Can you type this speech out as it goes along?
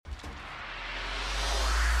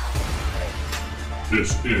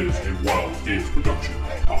This is a Wild Games Production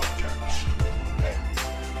podcast.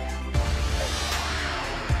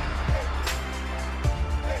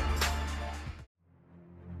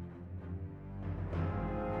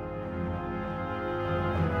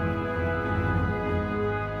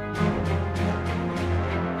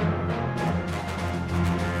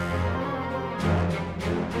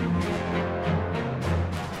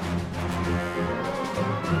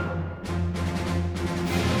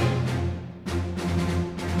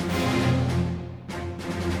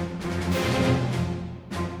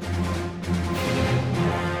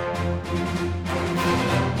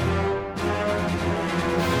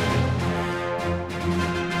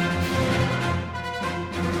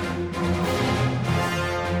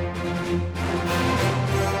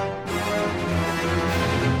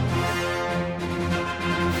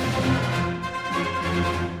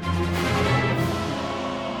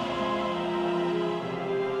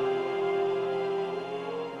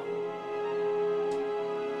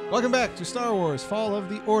 Welcome back to Star Wars Fall of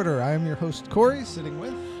the Order. I am your host, Corey, sitting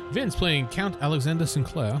with... Vince playing Count Alexander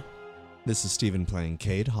Sinclair. This is Stephen playing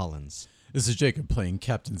Cade Hollins. This is Jacob playing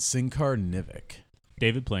Captain Sinkar Nivik.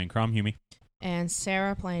 David playing Crom Humi. And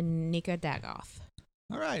Sarah playing Nika Dagoth.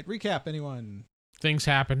 All right, recap, anyone? Things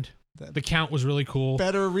happened. The Count was really cool.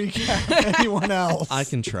 Better recap anyone else. I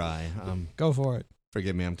can try. Go for it.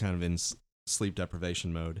 Forgive me, I'm kind of in sleep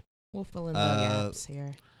deprivation mode. We'll fill in the gaps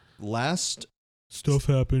here. Last Stuff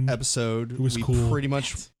happened. episode, It was we cool. pretty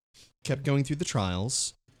much kept going through the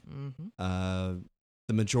trials. Mm-hmm.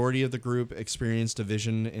 The majority of the group experienced a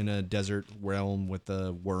vision in a desert realm with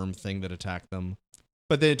the worm thing that attacked them.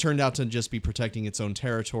 But then it turned out to just be protecting its own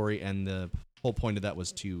territory, and the whole point of that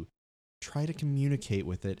was to try to communicate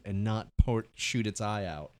with it and not shoot its eye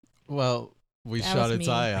out. Well, we That shot was its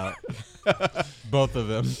me. eye out. Both of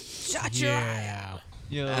them. Shut your eye out.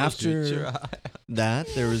 After that,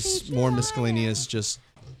 there was more miscellaneous, just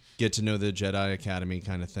get to know the Jedi Academy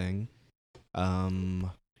kind of thing.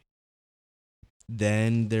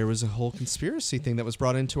 Then there was a whole conspiracy thing that was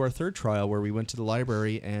brought into our third trial where we went to the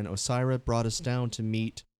library and Osira brought us down to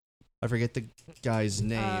meet, I forget the guy's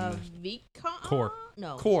name. Vicon? Core.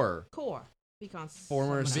 No. Core. Core. Vicon's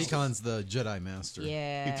Former someone else. Vicon's the Jedi Master.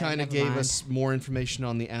 Yeah. Who kind of never gave mind. us more information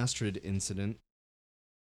on the Astrid incident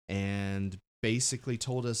and basically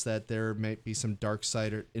told us that there might be some dark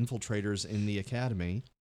side infiltrators in the academy.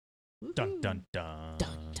 Dun dun dun.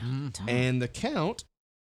 Dun, dun, dun. And the Count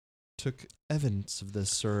took evidence of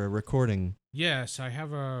this, or a recording. Yes, I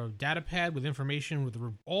have a data pad with information with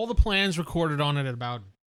all the plans recorded on it about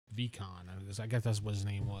Vicon. I guess that's what his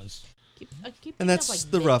name was. Keep And thinking that's of, like,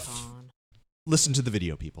 the rough- Vicon. Listen to the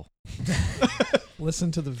video, people.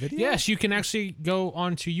 Listen to the video? Yes, you can actually go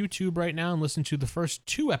onto YouTube right now and listen to the first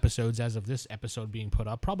 2 episodes as of this episode being put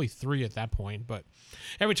up. Probably 3 at that point, but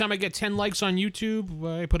every time I get 10 likes on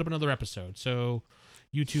YouTube, I put up another episode. So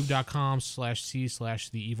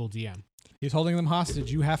youtube.com/c/theevildm. He's holding them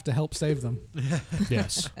hostage. You have to help save them.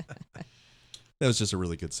 Yes. That was just a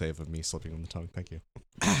really good save of me slipping on the tongue. Thank you.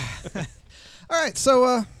 All right,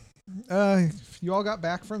 so you all got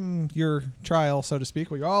back from your trial, so to speak.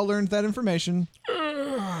 We all learned that information.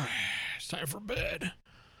 It's time for bed.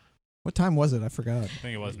 What time was it? I forgot. I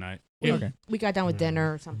think it was night. Yeah. Okay. We got done with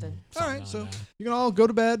dinner or something. All right, Something so like that. you can all go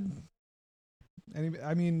to bed. Does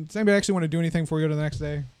anybody actually want to do anything before we go to the next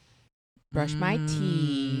day? Brush my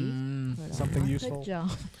teeth. Put on Something my useful.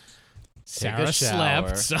 pajama. Sarah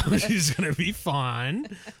shower. slept, so she's gonna be fine.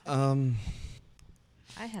 I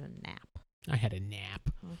had a nap. I had a nap.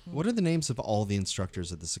 What are the names of all the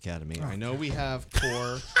instructors at this academy? I know we have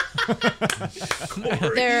Core.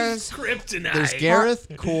 There's Kryptonite. There's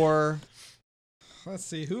Gareth, Core. Let's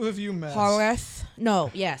see. Who have you met? Harleth.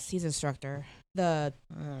 No, yes, he's instructor. The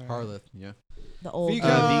Harleth, yeah. old Vicon,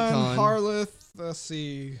 Vicon. Harleth. Let's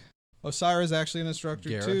see. Osira's actually an instructor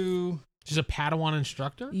Gareth. too. She's a Padawan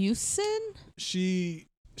instructor. Yusin. She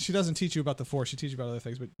doesn't teach you about the Force. She teaches you about other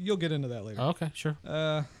things, but you'll get into that later. Oh, okay, sure.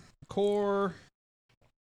 Core.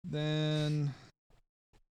 Then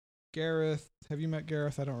Gareth. Have you met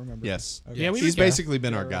Gareth? I don't remember. Yes. Okay. Yeah, we He's met Gareth. basically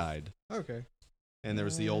been our Gareth. guide. Okay. And there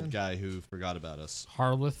was the And- old guy who forgot about us.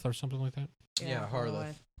 Harleth or something like that. Yeah,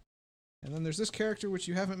 Harleth. And then there's this character which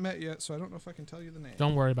you haven't met yet, so I don't know if I can tell you the name.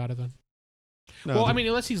 Don't worry about it then. No, Well, I mean,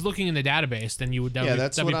 unless he's looking in the database, then you would. yeah,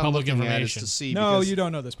 that's that'd what be I'm public looking at is information. to see. No, because, you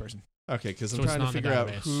don't know this person. Okay, because So I'm it's trying to not in the figure out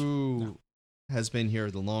database. who has been here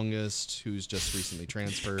the longest, who's just recently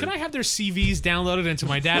transferred. Can I have their CVs downloaded into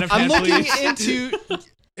my data pad, I'm looking please? into.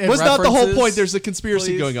 And Was not the whole references, point. There's a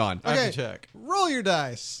conspiracy please. going on. I have Okay. to check. Roll your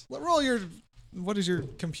dice. Roll your. What is your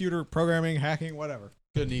computer programming, hacking, whatever?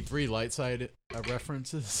 Gonna need 3 light side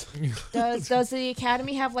references. Does the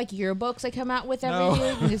Academy have like yearbooks they come out with every No.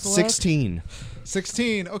 year? You can just look? 16.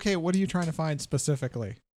 16. Okay, what are you trying to find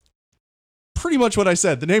specifically? Pretty much what I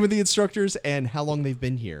said. The name of the instructors and how long they've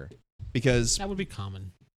been here. Because That would be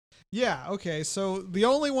common. Yeah, okay. So the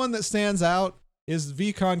only one that stands out is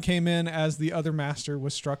VCon came in as the other master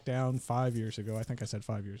was struck down 5 years ago. I think I said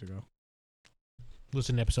 5 years ago.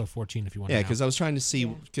 Listen to episode 14 if you want yeah, to because I was trying to see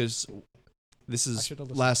Yeah. because this I is should've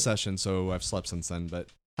listened last to it. session, so I've slept since then. But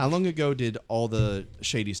how long ago did all the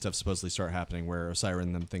shady stuff supposedly start happening, where Osiris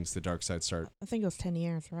and them thinks the dark side start? I think it was 10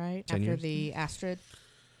 years, right? 10 After years? the Astrid.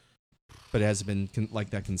 But it has been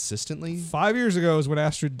like that consistently. 5 years ago is when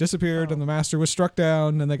Astrid disappeared Oh. and the master was struck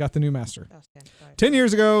down and they got the new master. That was 10. Sorry. 10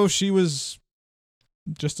 years ago, she was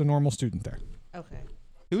just a normal student there. Okay.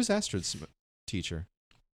 Who was Astrid's teacher?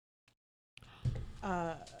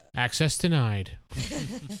 Access denied.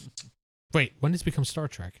 Wait, when does it become Star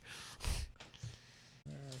Trek?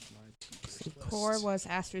 Core was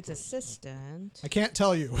Astrid's assistant. I can't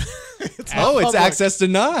tell you. It's Oh, it's public. access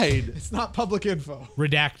denied. It's not public info.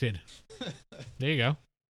 Redacted. There you go.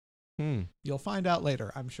 You'll find out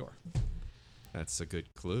later, I'm sure. That's a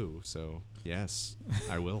good clue. So yes,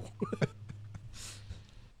 I will.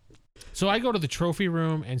 So I go to the trophy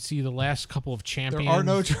room and see the last couple of champions. There are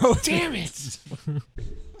no trophies. Damn it!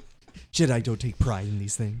 Jedi don't take pride in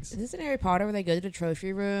these things. Is this in Harry Potter where they go to the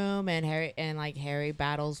trophy room and Harry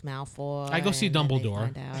battles Malfoy? I go see and then they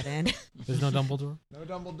Dumbledore. find out and There's no Dumbledore? No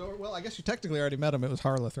Dumbledore. Well, I guess you technically already met him. It was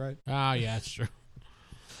Harleth, right? Ah, yeah, that's true.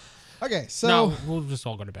 Okay, so No, we'll just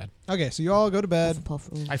all go to bed. okay, so you all go to bed.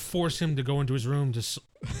 Hufflepuff. I force him to go into his room to.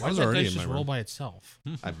 Why was does that already dice in my just roll room. by itself?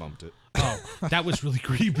 I bumped it. Oh, that was really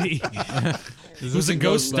creepy. It was a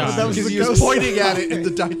ghost die. That was Because the he was ghost. pointing at it and the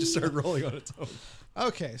die just started rolling on its own.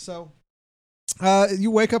 Okay, so you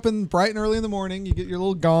wake up bright and early in the morning. You get your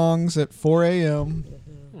little gongs at 4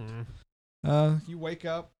 a.m. Hmm. You wake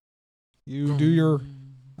up. You do your.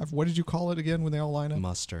 What did you call it again when they all line up?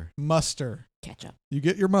 Muster. Muster. Ketchup. You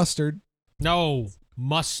get your mustard. No,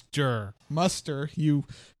 muster. Muster. You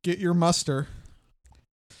get your muster.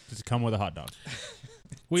 Does it come with a hot dog?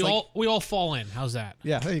 We like- all fall in. How's that?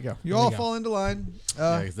 Yeah, there you go. You There all we go. fall into line.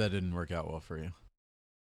 Yeah, 'cause that didn't work out well for you.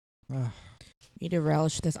 Uh, You need to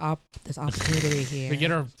relish this opportunity here We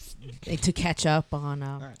get our to catch up on.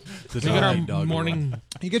 The we get our dog dog morning.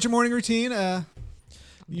 you get your morning routine.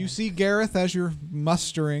 You see Gareth as you're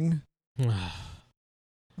mustering.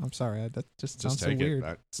 I'm sorry, that just sounds Just so take weird.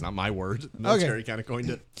 it. It's not my word. Military kind of coined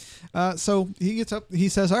it. So he gets up. He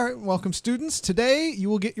says, "All right, welcome, students. Today you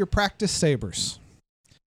will get your practice sabers."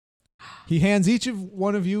 He hands each of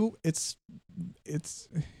one of you. It's.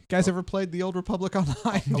 Guys, ever played the Old Republic Online?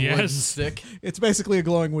 Yeah. Wooden Yes. stick. It's basically a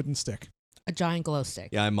glowing wooden stick. a giant glow stick.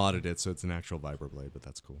 Yeah, I modded it, so it's an actual vibroblade, but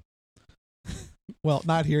that's cool. Well,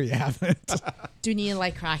 not here. You haven't. Do you need to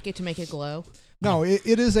like crack it to make it glow? No, it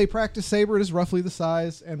is a practice saber. It is roughly the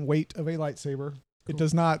size and weight of a lightsaber. It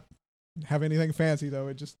does not have anything fancy though.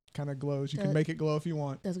 It just kind of glows. You can make it glow if you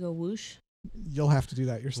want. Does it go whoosh? You'll have to do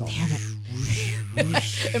that yourself.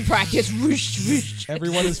 In practice, whoosh, whoosh.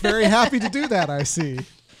 Everyone is very happy to do that, I see.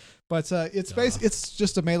 But it's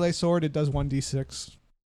just a melee sword. It does 1d6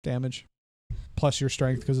 damage plus your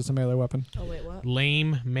strength because it's a melee weapon. Oh wait, what?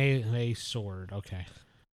 Lame melee sword. Okay.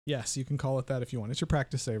 Yes, you can call it that if you want. It's your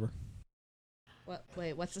practice saber. What?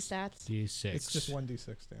 Wait, what's the stats? D6. It's just 1d6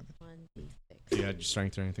 damage. 1d6. Do you add your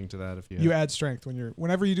strength or anything to that? If You add strength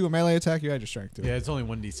whenever you do a melee attack, you add your strength to it. Yeah, it's only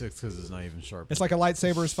 1d6 because it's not even sharp. It's like a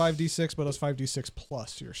lightsaber is 5d6, but it's 5d6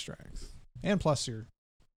 plus your strength and plus your,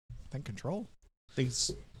 I think, control. I think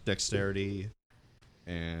it's dexterity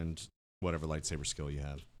and whatever lightsaber skill you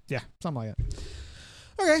have. Yeah, something like that.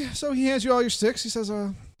 Okay, so he hands you all your sticks. He says,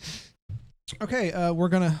 "Okay, we're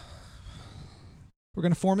gonna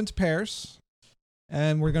form into pairs,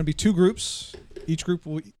 and we're gonna be 2 groups.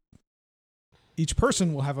 Each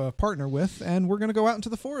person will have a partner with, and we're gonna go out into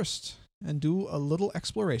the forest and do a little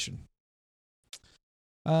exploration.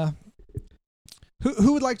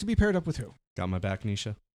 Who would like to be paired up with who? Got my back,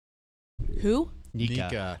 Nisha? Who?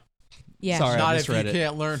 Nika. Yeah. Sorry, I Not if you misread it.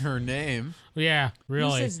 can't learn her name. Yeah,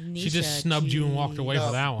 really. says She just Nisha? snubbed you and walked away No,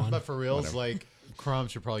 for that one. But for reals, Whatever. like, Crom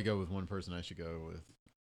should probably go with one person. I should go with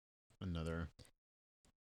another.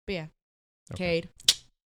 But yeah. Okay.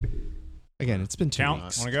 Cade. Again, it's been 2 Count.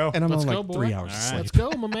 weeks. Want to go? And I'm Let's on go, like boy. 3 hours of All right. sleep. Let's go,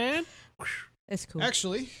 my man. It's cool.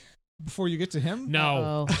 Actually, before you get to him,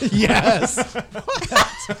 No. Uh-oh. Yes.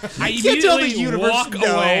 I You can't tell the immediately universe walk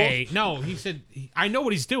no. away. No, he said, I know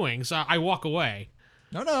what he's doing, so I walk away.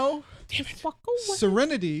 no. Damn it. Walk away.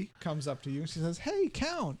 Serenity comes up to you and she says, "Hey,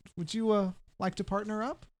 Count, would you like to partner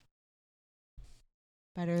up?"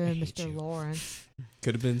 Better I than hate Mr. you. Lawrence.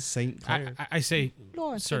 Could have been Saint Clair. I say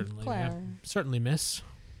Lawrence certainly, yeah. Claire. Certainly, miss.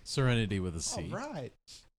 Serenity with a C. All right.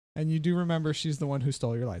 And you do remember she's the one who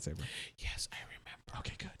stole your lightsaber. Yes, I remember.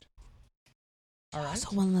 Okay, good. All right.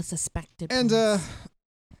 Also one of the suspected And ones.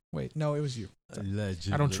 wait, no, it was you.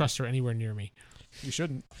 Allegedly. I don't trust her anywhere near me. You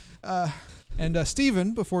shouldn't. And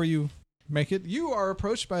Stephen, before you make it, you are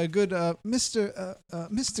approached by a good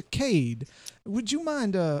Mr. Cade. Would you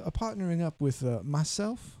mind partnering up with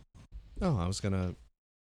myself? Oh,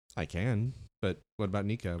 I can. But what about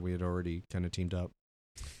Nika? We had already kind of teamed up.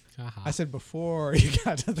 Haha. I said before you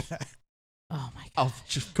got to that. Oh my god. Oh,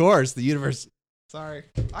 of course, the universe. Sorry.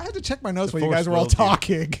 I had to check my notes The while you guys Force were all willed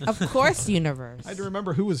you. talking. Of course, universe. I had to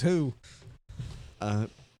remember who was who.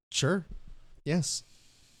 Sure. Yes.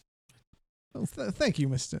 Oh, thank you,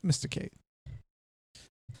 Mr. Cade.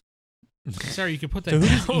 Sorry, you can put that So who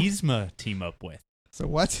does down. Yzma team up with? So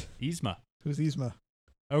what? Yzma. Who's Yzma?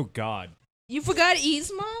 Oh God, You forgot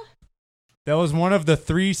Yzma? that was one of the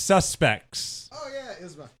 3 suspects. Oh yeah,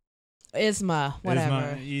 Yzma. Yzma,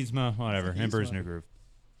 whatever. Yzma, whatever. Emperor's New Groove.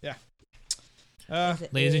 Is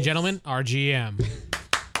it Ladies and Iz? gentlemen, our GM.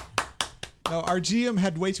 No, our GM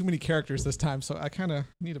had way too many characters this time, so I kind of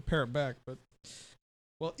need to pare it back. But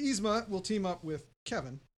Yzma will team up with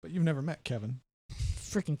Kevin, but you've never met Kevin.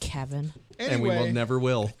 Freaking Kevin. Anyway, And we will never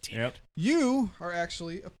will. Yep. you are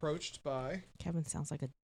actually approached by. Kevin sounds like a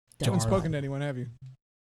You haven't Darla. spoken to anyone, have you?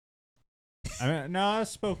 I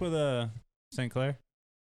spoke with St. Clair.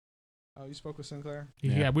 Oh, you spoke with Sinclair?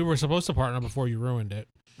 Yeah, we were supposed to partner before you ruined it.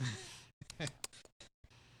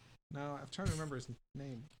 No, I'm trying to remember his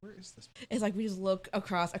name. Where is this? It's like we just look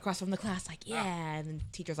across from the class, like, yeah, and then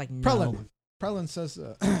teacher's like, no. Prelin. Prelin says,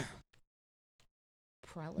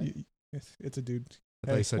 Prelin. it's a dude. I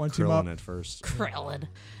thought you said one team up. Krillin at first. Krillin.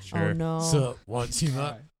 Sure. Oh no. So, one team All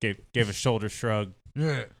up. right. Gave a shoulder shrug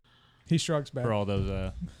Yeah. He shrugs back. for all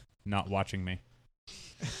those not watching me.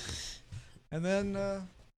 And then,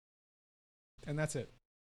 and that's it.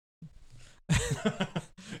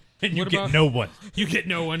 And you What get about- no one. You get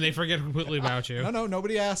no one. They forget completely about you. No,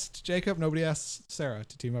 nobody asked Jacob. Nobody asked Sarah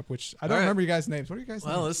to team up, which I don't All right. remember you guys' names. What are you guys'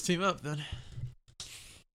 Well, names? let's team up then.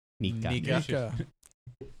 Nika. Nika. Nika.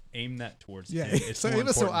 Aim that towards Yeah, him. It's so, more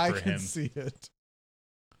even so important I for can him. see it.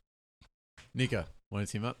 Nika, want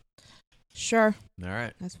to team up? Sure, All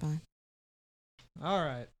right. that's fine. All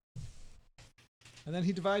right. And then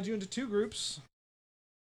he divides you into 2 groups.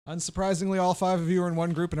 Unsurprisingly, all 5 of you are in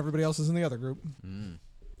one group and everybody else is in the other group. Mm.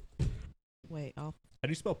 Wait, How do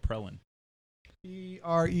you spell Prelin?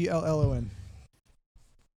 Prellon.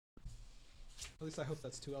 At least I hope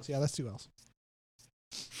that's 2 L's. Yeah, that's 2 L's.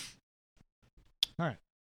 All right.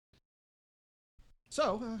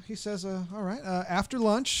 So he says, all right, after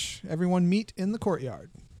lunch, everyone meet in the courtyard.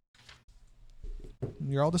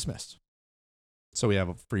 You're all dismissed. So we have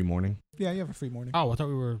a free morning. Yeah, you have a free morning. Oh, I thought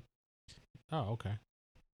we were. Oh, okay.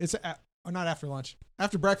 It's not after lunch.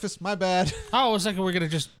 After breakfast, my bad. Oh, I was like, we're gonna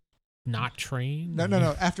just not train. No.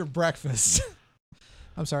 After breakfast.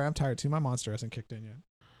 I'm sorry, I'm tired too. My monster hasn't kicked in yet.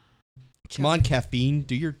 Come on, caffeine,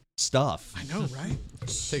 do your stuff. I know, right?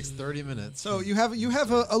 Takes 30 minutes. So you have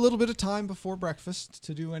a little bit of time before breakfast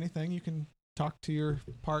to do anything. You can talk to your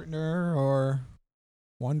partner or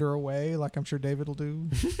wander away, like I'm sure David will do.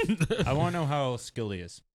 I want to know how skilled he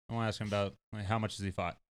is. I want to ask him about how much has he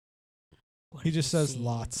fought. what He did just you says see?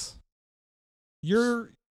 lots. You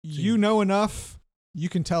know enough. You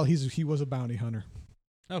can tell he was a bounty hunter.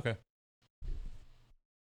 Okay.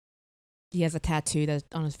 He has a tattoo that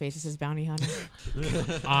on his face that says bounty hunter.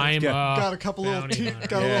 I'm Got a couple little bounty hunter.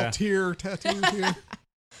 got a Yeah. little tear tattooed here.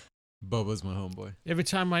 Bubba's my homeboy. Every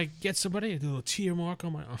time I get somebody, I do a little tear mark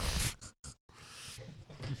on my arm.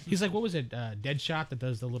 He's like, what was it? Deadshot that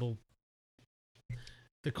does the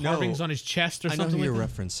carvings No. on his chest or I know something who you're like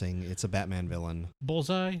that? referencing. It's a Batman villain.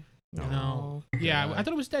 Bullseye? No. Yeah, I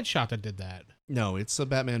thought it was Deadshot that did that. No, it's a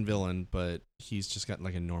Batman villain, but he's just got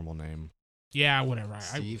like a normal name. Yeah, whatever.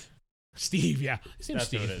 Steve, yeah. His name's That's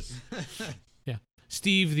Steve. what it is.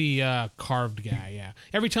 Steve, the carved guy, yeah.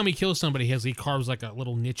 Every time he kills somebody, he carves like a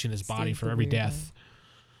little niche in his body Steve for the every weirdo. death.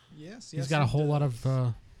 Yes, He's got a whole lot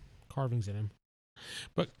of carvings in him.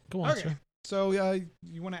 But go on, Okay. sir. So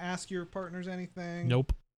you want to ask your partners anything?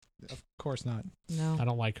 Nope, Of course not. No. I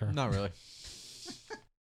don't like her. Not really.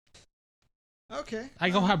 Okay. I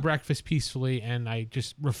go have breakfast peacefully and I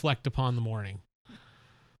just reflect upon the morning.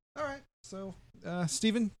 All right. So,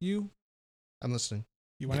 Stephen, you I'm listening.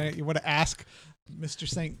 want to ask Mr.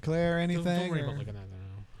 St. Clair anything? Don't worry or- about looking at that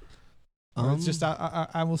now. or it's just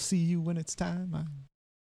I will see you when it's time.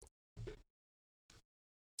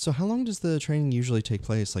 So how long does the training usually take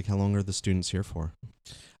place? Like, how long are the students here for?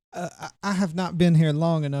 I have not been here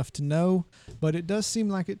long enough to know, but it does seem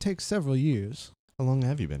like it takes several years. How long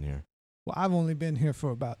have you been here? Well, I've only been here for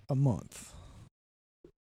about a month.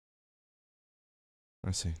 I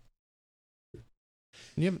see.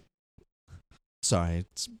 You haven't... Sorry,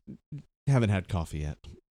 you haven't had coffee yet.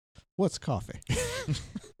 What's coffee?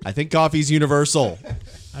 I think coffee's universal.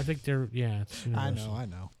 I think they're it's I universal.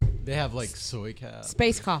 know. They have like soy cap.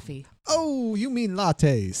 Space coffee. Oh, you mean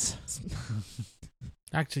lattes?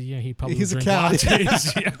 Actually, yeah, he probably He's a drink cow.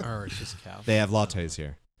 lattes. Yeah. Or it's just cow. They have lattes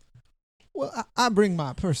here. Well, I bring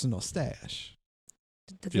my personal stash.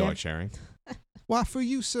 Does Feel like sharing? Why, for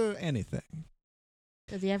you, sir, anything.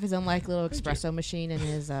 he have his own like little espresso machine in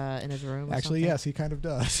his room? Or Actually, something? yes, he kind of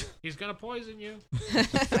does. He's gonna poison you.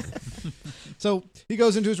 So he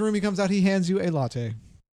goes into his room, he comes out, he hands you a latte.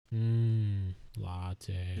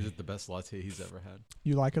 Latte. Is it the best latte he's ever had?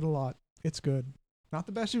 You like it a lot. It's good. Not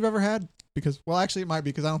the best you've ever had, because, well, actually, it might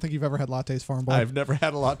be, because I don't think you've ever had lattes, Farm Boy. I've never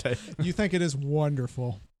had a latte. You think it is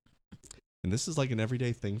wonderful. And this is like an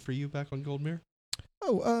everyday thing for you back on Goldmere?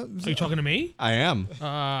 Oh, Are you talking to me? I am.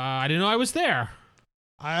 I didn't know I was there.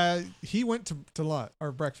 he went to lunch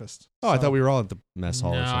or breakfast. Oh, I So- thought we were all at the mess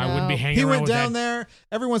hall No, or I something. wouldn't be No. hanging He around went with down that. there.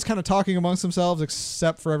 Everyone's kind of talking amongst themselves,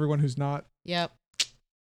 except for everyone who's not. Yep.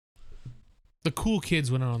 The cool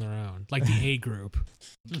kids went on their own, like the A group.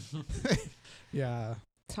 Yeah,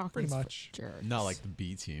 Talking pretty much. jerks. Not like the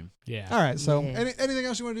B team. Yeah. All right. So, Yeah. anything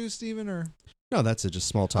else you want to do, Steven, or No, that's it. Just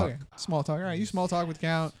small talk. okay, small talk? All right, you small talk with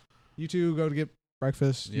Count. You two go to get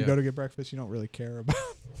breakfast. You Yeah. go to get breakfast. You don't really care about.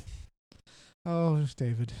 Oh,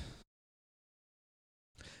 David,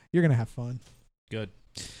 you're gonna have fun. Good.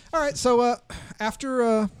 All right. So,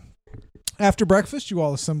 after breakfast, you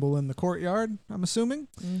all assemble in the courtyard. I'm assuming.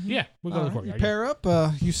 Mhm. Yeah, we'll go to the You courtyard. pair up.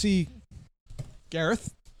 You see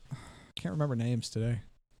Gareth. Can't remember names today.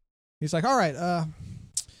 He's like, all right.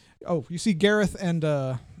 You see Gareth and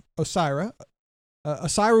Osira.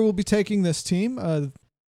 Osira will be taking this team. I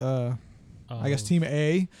guess Team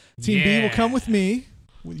A. Team B will come with me.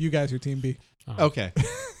 You guys are Team B. Oh. Okay.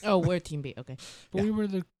 Oh, we're team B. Okay. But we were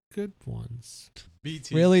the good ones. B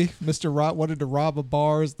team. Really? Mr. Rot wanted to rob a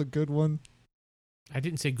bar is the good one? I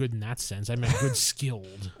didn't say good in that sense. I meant good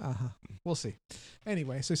skilled. Uh-huh. We'll see.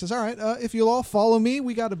 Anyway, so he says, all right, if you'll all follow me,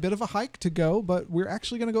 we got a bit of a hike to go, but we're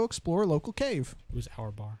actually going to go explore a local cave. It was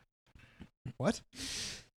our bar. What?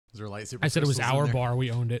 Is there lightsaber I said it was crystals in our there? bar.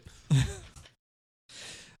 We owned it.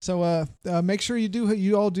 So make sure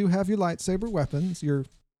you all do have your lightsaber weapons, your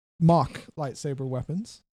mock lightsaber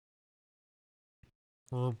weapons.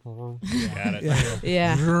 Got it. Yeah.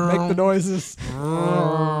 Yeah. Make the noises.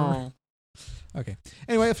 Okay.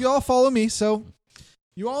 Anyway, if you all follow me, so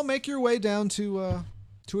you all make your way down to a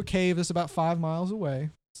cave that's about 5 miles away.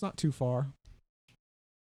 It's not too far.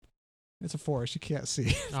 It's a forest. You can't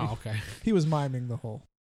see. Oh, okay. He was miming the whole.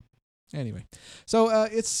 Anyway, so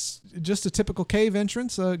it's just a typical cave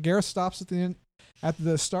entrance. Gareth stops at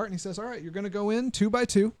the start and he says, "All right, you're going to go in 2 by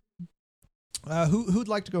 2. Who'd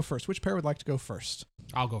like to go first? Which pair would like to go first?"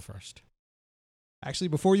 I'll go first. Actually,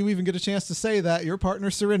 before you even get a chance to say that, your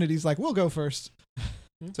partner Serenity's like, "We'll go first."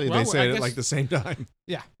 So Well, they say I it at guess like the same time.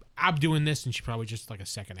 I'm doing this, and she's probably just like a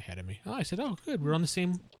second ahead of me. Oh, I said, "Oh, good. We're on the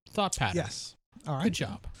same thought pattern." Yes. All right. Good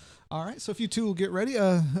job. All right. So if you two will get ready,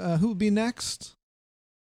 who will be next?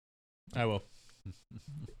 I will.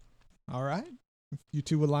 All right. If you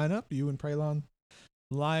two will line up. You and Prelon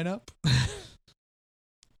line up.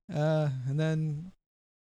 And then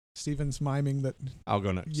Steven's miming that. I'll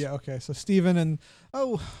go next. Yeah. Okay. So Steven and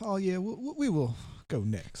yeah, we will go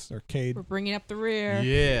next. Or Cade. We're bringing up the rear.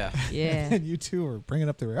 Yeah. Yeah. And you two are bringing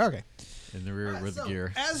up the rear. Okay. In the rear with So,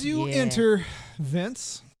 gear. As you Yeah. enter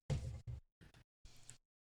Vince.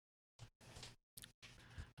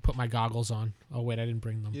 I put my goggles on. Oh wait, I didn't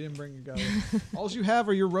bring them. You didn't bring your goggles. All you have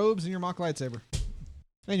are your robes and your mock lightsaber.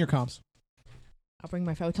 And your comms. I'll bring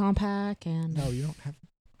my photon pack and. No, you don't have.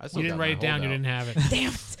 I still You didn't got write my it down. You holdout. didn't have it.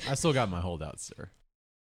 Damn it. I still got my holdout, sir.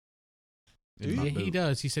 Do In my Yeah, he boot.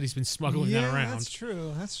 does. He said he's been smuggling yeah, that around. that's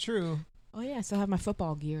true. That's true. Oh yeah, I still have my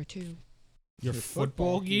football gear too. Your Your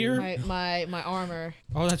football football gear? My armor.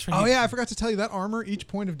 Oh, that's right. Oh yeah, I forgot to tell you that armor. Each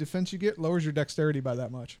point of defense you get lowers your dexterity by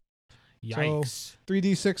that much. Yikes.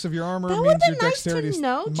 3d6 of your armor That means would've your been nice to dexterity is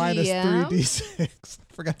know, minus GM. 3d6.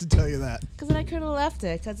 Forgot to tell you that. Because then I could have left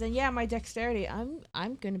it. Because then my dexterity.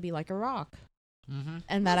 I'm gonna be like a rock,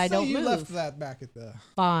 and that I Let's say don't you move. left that back at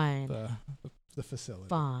Fine. the facility.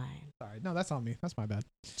 Fine. Sorry, no, that's on me. That's my bad.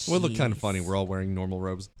 It would look kind of Jeez. funny. We're all wearing normal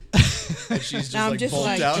robes. And she's just Now I'm like just bulked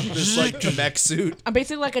like- out in this like mech suit. I'm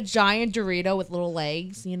basically like a giant Dorito with little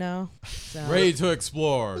legs, you know. So, Ready to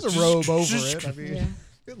explore. There's a robe over it. I mean, yeah.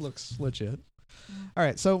 it looks legit. All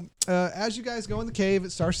right, so as you guys go in the cave,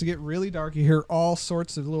 it starts to get really dark. You hear all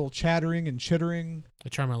sorts of little chattering and chittering. I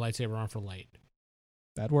turn my lightsaber on for light.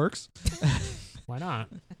 That works. Why not?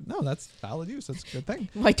 No, that's valid use. That's a good thing.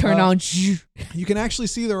 Like turn Uh, on. You can actually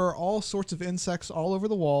see there are all sorts of insects all over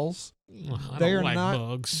the walls. I They don't are like not-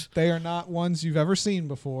 bugs. They are not ones you've ever seen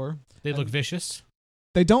before. They look vicious.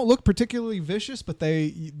 They don't look particularly vicious, but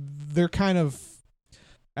they're kind of,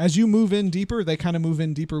 as you move in deeper, they kind of move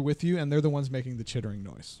in deeper with you, and they're the ones making the chittering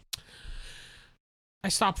noise. I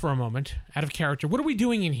stop for a moment, out of character. What are we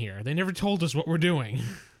doing in here? They never told us what we're doing.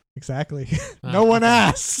 Exactly. No one okay.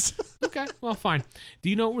 asked. Okay, well, fine. Do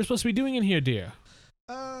you know what we're supposed to be doing in here, dear?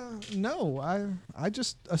 No, I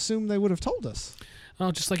just assumed they would have told us.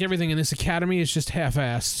 Oh, just like everything in this academy is just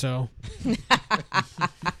half-assed, so...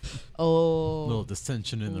 Oh. Little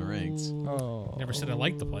dissension in the ranks. Ooh. Oh. Never said I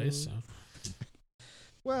liked the place, so...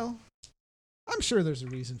 Well, I'm sure there's a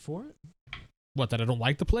reason for it. What, that I don't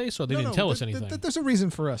like the place, or they didn't tell us anything? There's a reason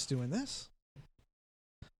for us doing this.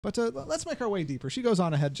 But let's make our way deeper. She goes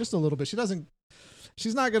on ahead just a little bit. She's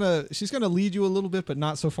gonna lead you a little bit, but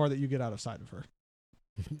not so far that you get out of sight of her.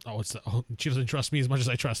 She doesn't trust me as much as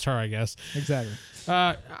I trust her, I guess. Exactly.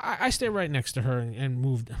 I stay right next to her and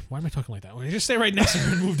move. Why am I talking like that? I just stay right next to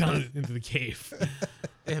her and move down into the cave.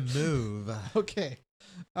 And move. Okay.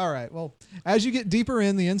 All right. Well, as you get deeper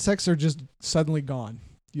in, the insects are just suddenly gone.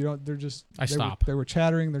 You don't. They're just. I stop. They were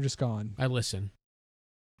chattering. They're just gone. I listen,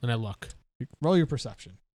 and I look. Roll your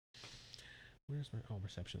perception. Where's my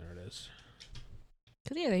perception? There it is.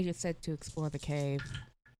 Cause yeah, they just said to explore the cave.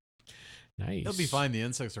 Nice. They'll be fine. The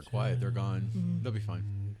insects are quiet. They're gone. They'll be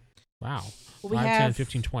fine. Wow. Well, we 5, have 10,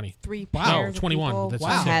 15, 20. 3 Wow. pairs of 21, people that's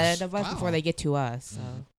ahead six. of us Wow. before they get to us. So.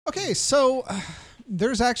 Okay. So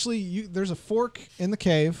there's actually there's a fork in the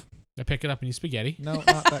cave. I pick it up and eat spaghetti. No, not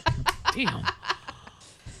that. Damn.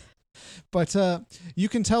 But you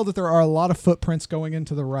can tell that there are a lot of footprints going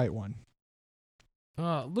into the right one.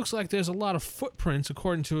 Looks like there's a lot of footprints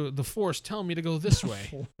according to the Force telling me to go this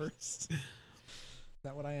way. Force. Is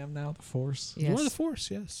that what I am now? The Force. You are the Yes. Force,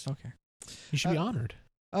 yes. Okay. You should be honored.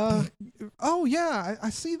 Oh yeah, I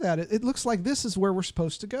see that. It looks like this is where we're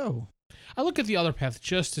supposed to go. I look at the other path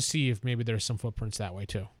just to see if maybe there's some footprints that way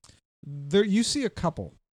too. There, you see a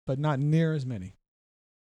couple, but not near as many.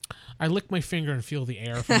 I lick my finger and feel the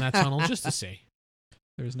air from that tunnel just to see.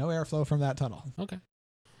 There's no airflow from that tunnel. Okay.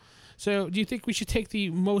 So, do you think we should take the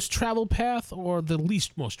most traveled path or the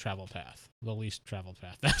least most traveled path? The least traveled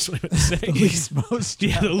path. That's what I would say. The least most.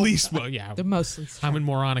 Yeah, the least. Yeah, The mostly. I'm in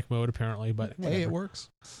moronic mode apparently, but Hey, whatever. it works.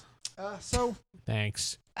 So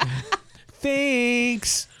Thanks.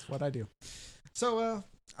 Thanks. that's what I do. So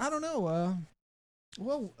I don't know.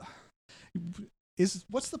 Well,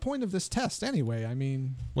 what's the point of this test anyway? I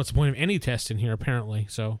mean, What's the point of any test in here? Apparently,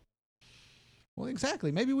 so well,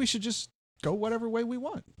 exactly. Maybe we should just go whatever way we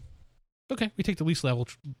want. okay. We take the least level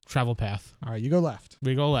travel path. All right, you go left.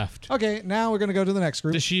 We go left. Okay, now we're gonna go to the next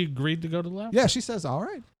group. Does she agree to go to the left? Yeah, she says, "All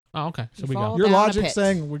right." Oh, okay. So You we go. follow- Your down the logic pit.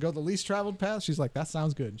 saying we go the least traveled path. She's like, "That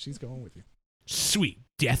sounds good." She's going with you. Sweet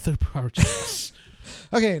death approaches.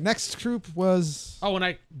 Okay, next group was Oh, and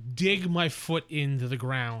I dig my foot into the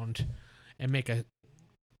ground and make a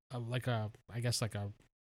I guess like a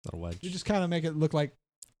Not a wedge. you just kind of make it look like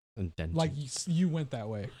Indentation. you went that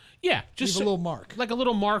way. yeah, Just just a little mark. like a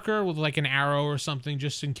little marker with like an arrow or something,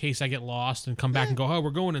 just in case I get lost and come back and go, oh,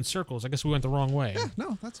 we're going in circles. I guess we went the wrong way. Yeah,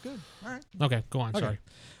 no, that's good. All right. Okay, go on. Okay. Sorry.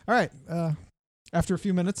 All right. After a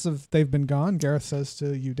few minutes of they've been gone, Gareth says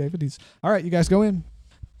to you, David, he's all right. You guys go in.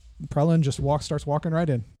 Prelin just starts walking right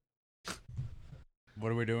in.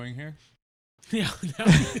 What are we doing here? Yeah.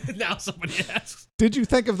 Now somebody asks. Did you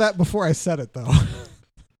think of that before I said it, though?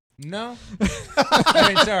 No.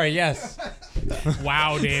 I mean, sorry. Yes.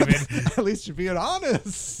 Wow, David. At least you're being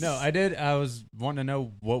honest. No, I did. I was wanting to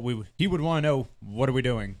know what he would want to know. What are we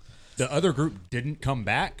doing? The other group didn't come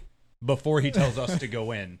back before he tells us to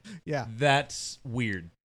go in. Yeah, That's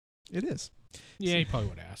weird. it is. Yeah, he probably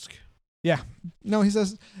would ask. No, he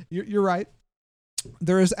says you're right.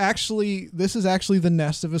 This is actually the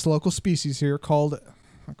nest of this local species here called.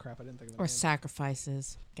 Oh crap! I didn't think of that. Or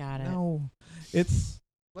sacrifices. Got it. No,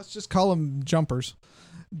 let's just call them jumpers.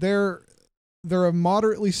 They're a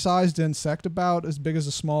moderately sized insect, about as big as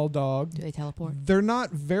a small dog. Do they teleport? They're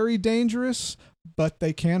not very dangerous, but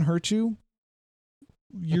they can hurt you.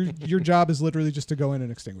 Your job is literally just to go in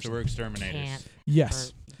and extinguish So them. we're exterminators. Can't.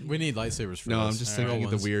 Yes. We need lightsabers for No, this. I'm just Real thinking of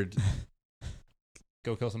the ones. weird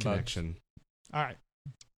Go kill some bugs. connection. All right.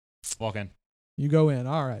 Walk in. You go in.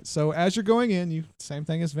 All right. So as you're going in, you same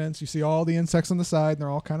thing as Vince. You see all the insects on the side, and they're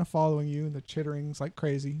all kind of following you, and they're chittering like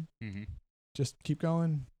crazy. Mm-hmm. Just keep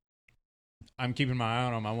going. I'm keeping my eye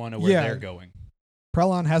on them. I want to know where Yeah. they're going.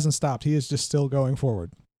 Prelon hasn't stopped. He is just still going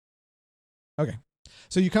forward. Okay.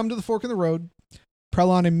 So you come to the fork in the road.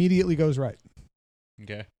 Prelon immediately goes right.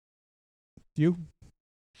 Okay. You?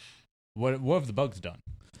 What have the bugs done?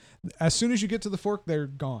 As soon as you get to the fork, they're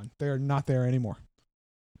gone. They're not there anymore.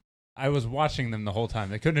 I was watching them the whole time.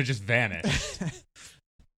 They couldn't have just vanished.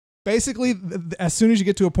 Basically, as soon as you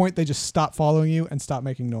get to a point, they just stop following you and stop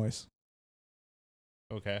making noise.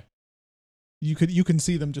 Okay. You can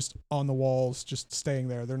see them just on the walls, just staying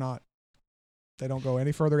there. They don't go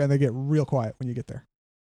any further, and they get real quiet when you get there.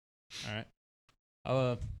 All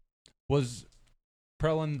right. Was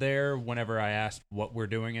Prelin there whenever I asked what we're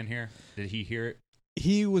doing in here? Did he hear it?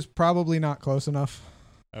 He was probably not close enough.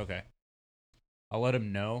 Okay. I'll let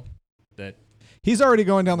him know that. He's already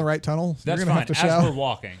going down the right tunnel. So That's you're gonna fine. have to As shout. we're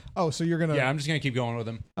walking. Oh, so you're gonna? Yeah, I'm just gonna keep going with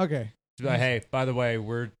him. Okay. Just be like, hey, by the way,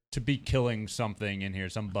 we're to be killing something in here,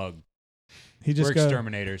 some bug. He just We're goes.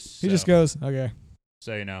 exterminators. He just goes. Okay.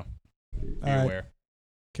 So you know. Be All right. aware.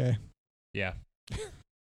 Okay. Yeah. All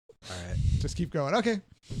right. Just keep going. Okay.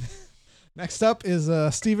 Next up is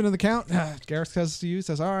Stephen and the Count. Gareth says to you,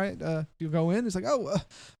 says, all right, you go in. He's like, all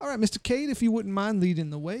right, Mr. Cade, if you wouldn't mind leading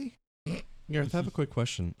the way. Gareth, I have a quick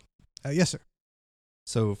question. Yes, sir.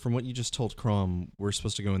 So, from what you just told Crom, we're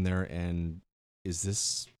supposed to go in there, and is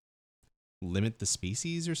this limit the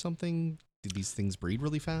species or something? Did these things breed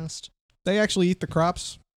really fast? They actually eat the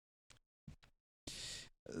crops.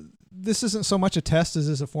 This isn't so much a test as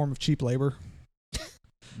is a form of cheap labor.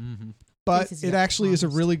 Mm-hmm. But This is it your actually is a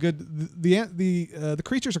harvest. really good. The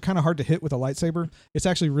creatures are kind of hard to hit with a lightsaber. It's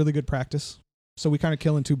actually really good practice. So we kind of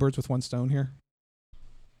killing two birds with one stone here.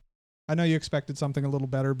 I know you expected something a little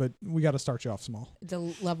better, but we got to start you off small. The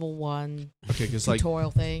level 1 Okay, because like,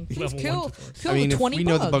 tutorial thing. Level Just kill, 1 tutorial. kill I mean, the if 20 we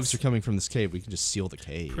bugs. know the bugs are coming from this cave, we can just seal the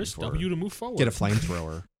cave. Press or W to move forward. get a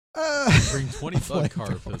flamethrower. Bring 20 bug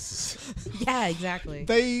Flamethrower. carapaces. Yeah, exactly.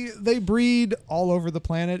 They breed all over the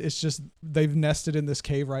planet. It's just they've nested in this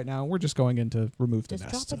cave right now. We're just going in to remove the Just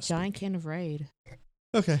nest. drop a so to speak. giant can of Raid.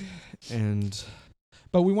 Okay. And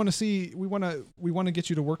But we want to see. We want to get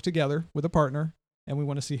you to work together with a partner, and we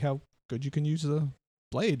want to see how good you can use the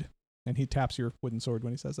blade. And he taps your wooden sword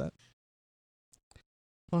when he says that.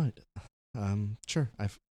 what? Sure.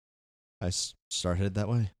 I started that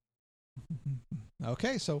way.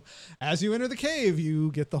 Okay, so as you enter the cave,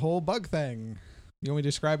 you get the whole bug thing. You want me to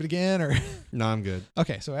describe it again, or? No, I'm good.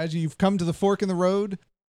 Okay, so as you've come to the fork in the road,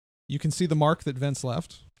 you can see the mark that Vince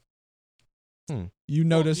left. You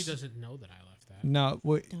notice. He doesn't know that I left that. No,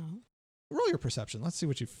 wait, No. roll your perception. Let's see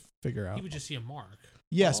what you figure out. He would just see a mark.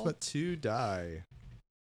 Yes, All but to die.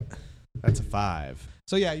 That's a 5.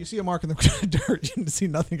 so yeah, you see a mark in the dirt. You can see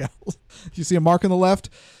nothing else. You see a mark on the left,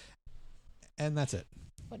 and that's it.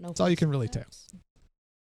 But no That's all you can really tell. footsteps.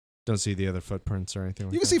 Don't see the other footprints or anything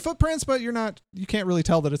like You can that. see footprints, but you can't really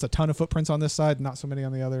tell that it's a ton of footprints on this side, not so many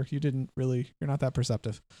on the other. You're not that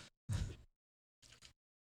perceptive.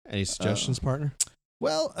 Any suggestions, partner?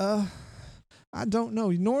 Well, I don't know.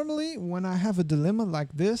 Normally, when I have a dilemma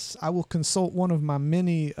like this, I will consult one of my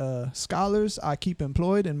many scholars I keep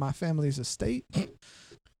employed in my family's estate.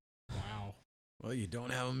 Wow. Well, you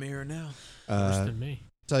don't have a mirror now. Worse than me.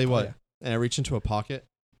 Tell you what. yeah. And I reach into a pocket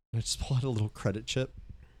and I just pull out a little credit chip.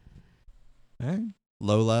 Eh?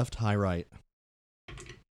 Low left, high right.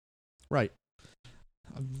 Right.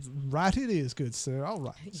 Right it is, good sir. All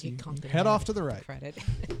right. You So you can't head deny off to the right. Credit.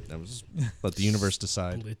 That was let the universe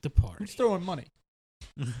decide. Split the party. Who's throwing money?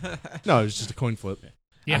 No, it was just a coin flip.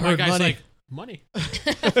 Yeah, I my heard guy's money. like, money.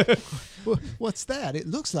 What's that? It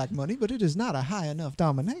looks like money, but it is not a high enough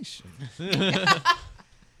domination.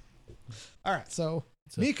 All right, so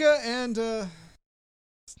Nika and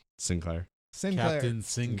Sinclair. Sinclair. Captain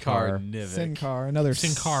Sinkar Nivik. Sinkar, another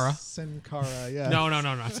Sincara. Sinkara, yeah. No.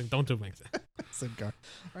 Don't do that. Sinkar.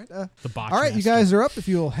 All right, The botch all right, you master. guys are up. If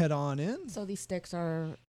you'll head on in. So these sticks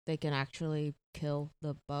they can actually kill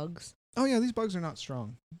the bugs. Oh yeah, these bugs are not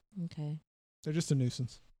strong. Okay. They're just a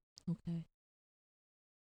nuisance. Okay.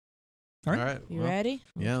 All All right. right. You well, ready?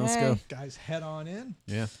 Yeah, let's Okay. go. Guys, head on in.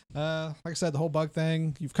 Yeah. Like I said, the whole bug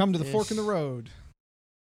thing. You've come to the fork in the road.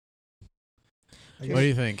 I guess What do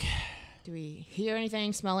you think? Do we hear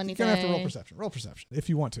anything, smell you're anything? gonna have to roll perception. Roll perception if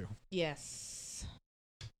you want to. Yes.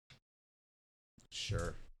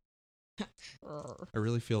 Sure. I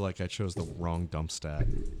really feel like I chose the wrong dump stat.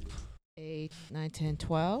 8, 9, 10,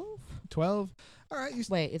 12. 12. All right. You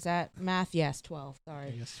Wait, is that math? Yes, 12.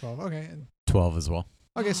 Sorry. yes, 12. Okay. And 12 as well.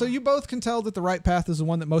 Okay, so you both can tell that the right path is the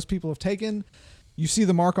one that most people have taken. You see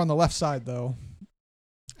the mark on the left side, though,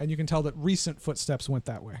 and you can tell that recent footsteps went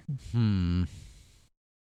that way.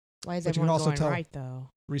 Why is But you can everyone also going tell- right though?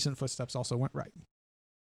 Recent footsteps also went right.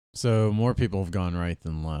 So more people have gone right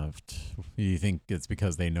than left. Do you think it's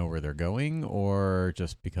because they know where they're going, or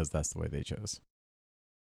just because that's the way they chose?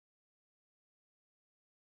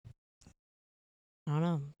 I don't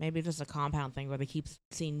know. Maybe it's just a compound thing where they keep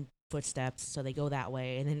seeing footsteps, so they go that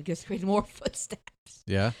way, and then it just creates more footsteps.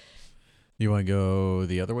 Yeah. You want to go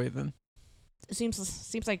the other way then? It seems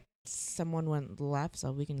like someone went left,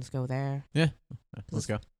 so we can just go there. Let's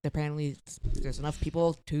go. Apparently, there's enough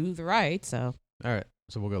people to the right, so All right.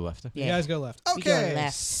 So we'll go left. yeah. You guys go left. We go Okay,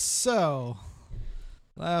 left. so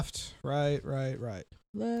left, right.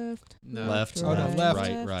 Left. No. Left, Oh, no, left,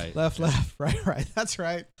 left. right. Left, right. That's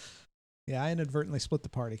right. Yeah, I inadvertently split the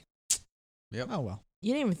party. Yep. Oh, well.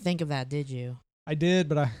 You didn't even think of that, did you? I did,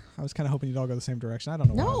 but I was kind of hoping you'd all go the same direction. I don't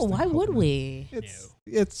know why. I No. was Why hoping would that. we?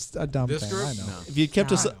 It's a dumb This thing. group? I know. No. If you'd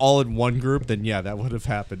kept us God. all in one group, then yeah, that would have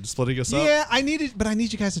happened. Splitting us up. Yeah, I need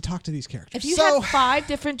you guys to talk to these characters. If you so, had 5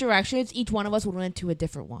 different directions, each one of us would went to a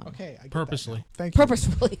different one. okay, I get that Purposely. now. Thank you.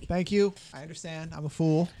 Purposefully. Thank you. I understand. I'm a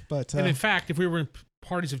fool, but And in fact, if we were in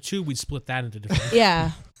parties of 2, we'd split that into different.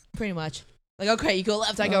 Yeah, pretty much. Like, okay, you go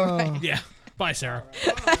left, I go right. Yeah. Bye, Sarah.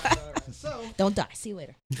 so Don't die. See you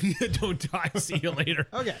later. Don't die. See you later.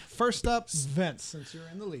 okay. First up, Vince, since you're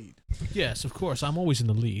in the lead. Yes, of course. I'm always in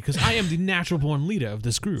the lead because I am the natural-born leader of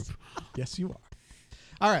this group. Yes, you are.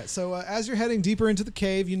 All right. So as you're heading deeper into the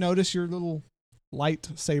cave, you notice your little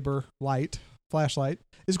flashlight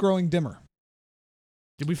is growing dimmer.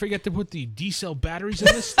 Did we forget to put the D-cell batteries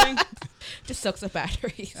in this thing? Just soaks up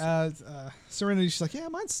batteries. Serenity, she's like, yeah,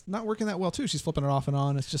 mine's not working that well too. She's flipping it off and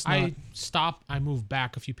on. It's just not. I stop. I move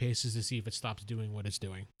back a few paces to see if it stops doing what it's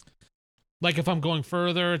doing. Like if I'm going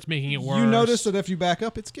further, it's making it worse. You notice that if you back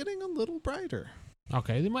up, it's getting a little brighter.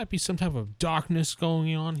 Okay, there might be some type of darkness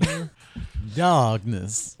going on here.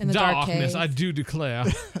 Darkness. In the dark Darkness, cave. I do declare.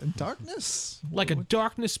 Darkness? Like a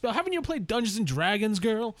darkness spell. Haven't you played Dungeons and Dragons,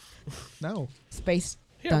 girl? No. Space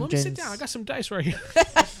Here, let me sit Dungeons. down. I got some dice right here.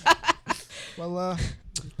 Well, all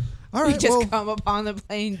You right. just Well, come upon the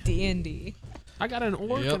playing D&D. I got an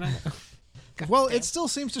orc Yep. and I... well, it still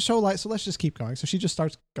seems to show light, so let's just keep going. So she just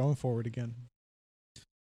starts going forward again.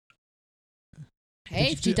 Hey,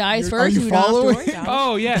 Did if she you- dies are first, you we don't have to following? worry about it.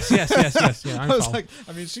 Oh, yes. Yeah, I I'm was following. like,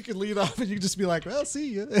 I mean, she could lead off and you could just be like, well, see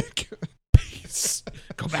you.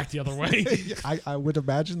 Go back the other way. I would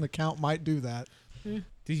imagine the count might do that.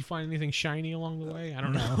 Did you find anything shiny along the way? I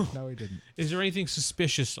don't know. No, he didn't. Is there anything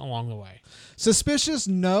suspicious along the way? Suspicious?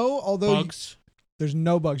 No, although Bugs? there's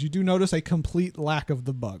no bugs. You do notice a complete lack of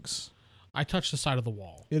the bugs. I touched the side of the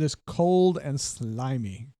wall. It is cold and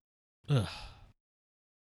slimy. Ugh.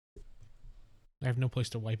 I have no place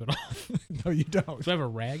to wipe it off. No, you don't. Do I have a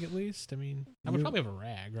rag at least? I mean, I would You- probably have a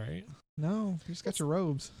rag, right? No, you just got your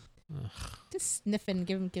robes. Just sniff and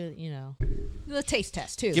give him, the taste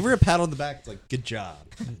test, too. Give her a pat on the back. It's like, good job.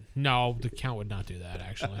 No, the count would not do that,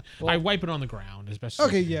 actually. I wipe it on the ground as best as I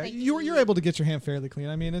Okay, can. yeah, you're able to get your hand fairly clean.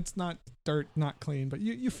 I mean, it's not dirt, not clean, but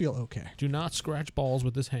you feel okay. Do not scratch balls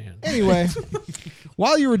with this hand. Anyway,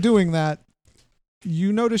 while you were doing that,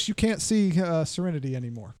 you notice you can't see Serenity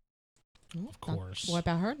anymore. Of course. What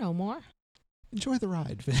about her? No more? Enjoy the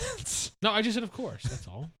ride, Vince. No, I just said of course. That's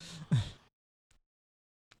all.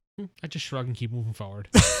 I just shrug and keep moving forward.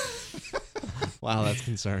 Wow, that's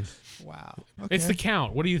concerned. Wow. Okay. It's the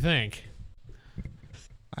count. What do you think?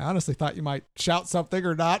 I honestly thought you might shout something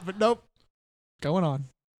or not, but nope. Going on.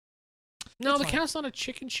 No, It's the fine. count's not a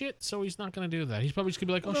chicken shit, so he's not going to do that. He's probably just going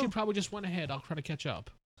to be like, oh, No. she probably just went ahead. I'll try to catch up.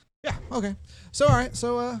 Yeah, okay. So, all right.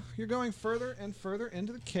 So, you're going further and further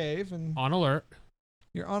into the cave, and On alert.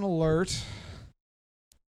 you're on alert.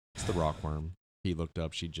 It's the rockworm. He looked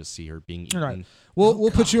up. She'd just see her being eaten. All right. We'll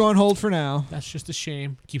put you on hold for now. That's just a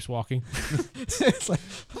shame. Keeps walking. It's like,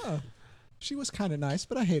 she was kind of nice,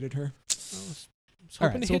 but I hated her. I was All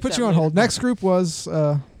hoping right, to so we'll hit put that you on later. hold. Next group was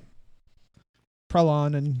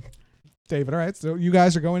Prelon and David. All right, so you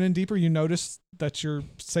guys are going in deeper. You notice that your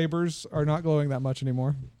sabers are not glowing that much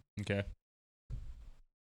anymore, Okay.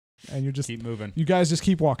 and you're just Keep moving. you guys just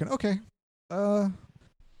keep walking. Okay.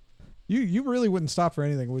 You really wouldn't stop for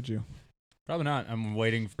anything, would you? Probably not. I'm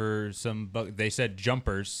waiting for some. They said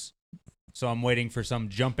jumpers, so I'm waiting for some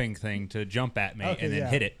jumping thing to jump at me Okay, and then yeah.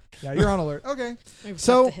 hit it. Yeah, you're on alert. Okay. Maybe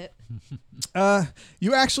So- tough to hit.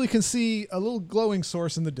 You actually can see a little glowing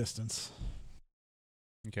source in the distance.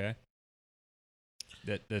 Okay.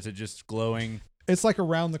 Does it just glowing? It's like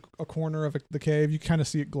around a corner of the cave. You kind of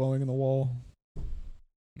see it glowing in the wall.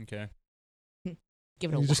 Okay.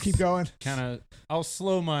 Give it a You just keep going. Kind of. I'll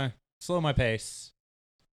slow my pace.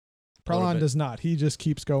 A little Prolon bit. does not. He just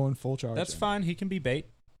keeps going full charge. That's fine. He can be bait.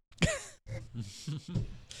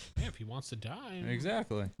 Yeah, if he wants to die.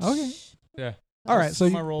 Exactly. Okay. Yeah. All right, so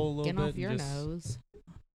I'll you- my roll a little Get bit. off your and just- nose.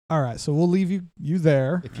 All right, so we'll leave you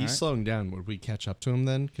there. If he's Alright. slowing down, would we catch up to him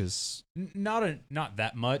then? Because Not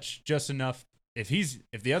that much. Just enough. If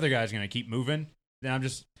the other guy's gonna keep moving, then I'm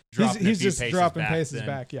just dropping He's a few just paces dropping back, paces then.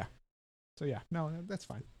 back. Yeah. So yeah, no, that's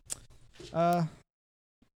fine.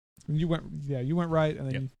 You went right, and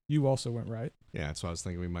then Yep. you also went right. yeah, that's what I was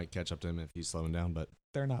thinking. We might catch up to him if he's slowing down, but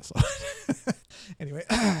They're not slow. Anyway,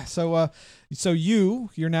 so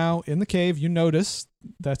you're now in the cave. You notice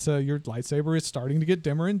that your lightsaber is starting to get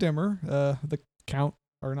dimmer and dimmer. The count,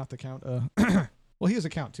 or not the count. Well, he is a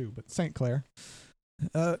count too, but Saint Clair.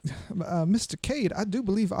 Mr. Cade, I do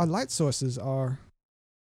believe our light sources are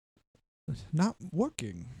not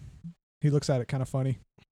working. He looks at it kind of funny.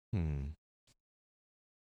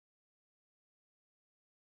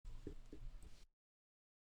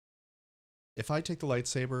 If I take the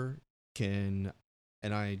lightsaber, and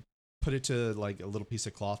I put it to like a little piece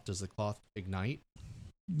of cloth, does the cloth ignite?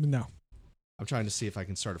 No, I'm trying to see if I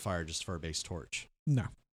can start a fire just for a base torch. no,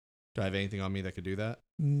 Do I have anything on me that could do that?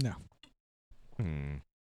 no.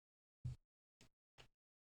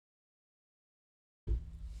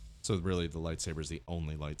 So really, the lightsaber is the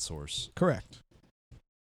only light source. Correct.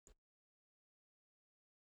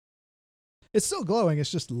 It's still glowing.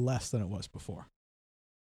 It's just less than it was before.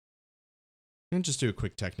 And just do a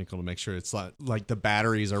quick technical to make sure it's like the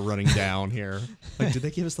batteries are running down here. Like, did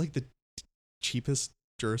they give us like the cheapest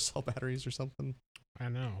Duracell batteries or something? I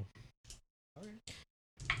know.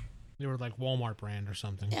 They were like Walmart brand or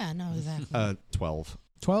something. Yeah, no, exactly. 12.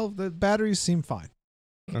 12. The batteries seem fine.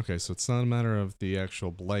 Okay, so it's not a matter of the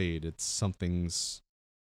actual blade. It's something's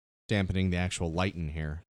dampening the actual light in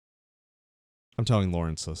here. I'm telling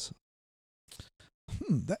Lawrence this.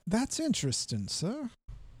 That's interesting, sir.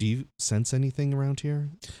 Do you sense anything around here?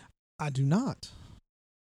 I do not.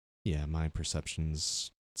 Yeah, my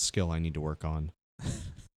perception's skill I need to work on.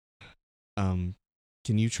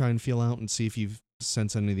 Can you try and feel out and see if you've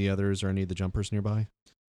sensed any of the others or any of the jumpers nearby?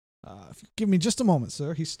 If you give me just a moment,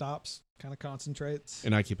 sir. He stops, kind of concentrates.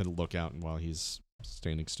 And I keep a lookout while he's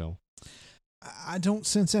standing still. I don't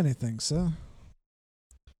sense anything, sir.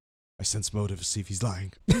 I sense motive, see if he's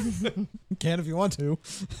lying. You can if you want to.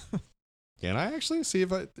 Can I actually see if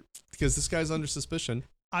because this guy's under suspicion.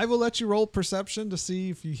 I will let you roll perception to see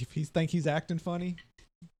if you think he's acting funny.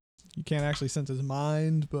 You can't actually sense his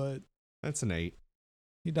mind, but That's an 8.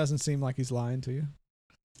 he doesn't seem like he's lying to you.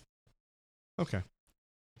 Okay.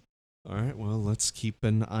 All right, well, let's keep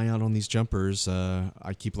an eye out on these jumpers.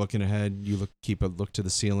 I keep looking ahead. You keep a look to the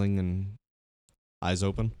ceiling and eyes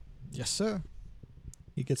open. Yes, sir.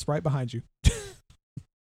 He gets right behind you.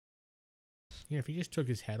 Yeah, if he just took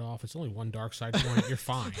his head off, it's only one dark side point. You're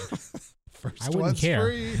fine. First I wouldn't one's care.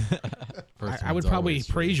 free. I would probably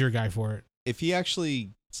praise your guy for it. If he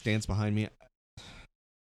actually stands behind me,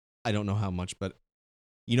 I don't know how much, but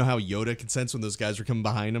you know how Yoda can sense when those guys are coming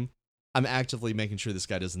behind him? I'm actively making sure this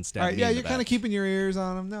guy doesn't stab All right, me yeah, in the you're kind of back. keeping your ears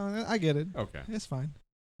on him. No, I get it. Okay. It's fine.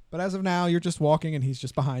 But as of now, you're just walking and he's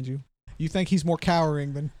just behind you. You think he's more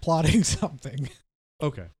cowering than plotting something.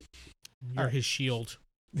 Okay. You're his shield.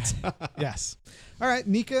 Yes. All right,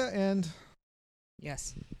 Nika and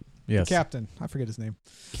Yes. Yes. the captain. I forget his name.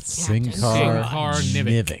 Sinkar Sinkar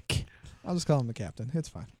Nivik. Nivik. I'll just call him the captain. It's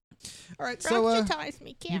fine. All right, so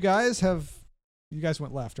me, you guys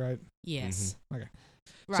went left, right? Yes. Okay.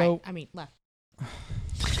 Right. So- I mean, left.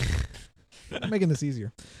 I'm making this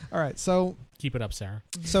easier. All right, so Keep it up, Sarah.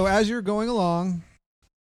 as you're going along,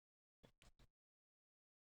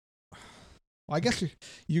 well, I guess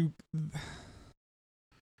you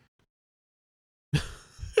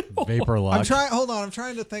Vapor lock. I'm trying. Hold on. I'm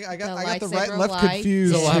trying to think. I got the right lightsaber and left light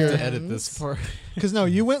confused So we'll have here. to edit this part. Because no,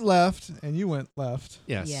 you went left and you went left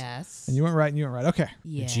Yes. Yes. and you went right and you went right. Okay.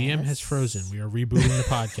 Yes. The GM has frozen. We are rebooting the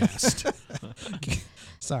podcast.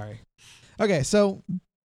 Sorry. Okay. So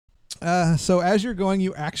as you're going,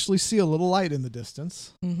 you actually see a little light in the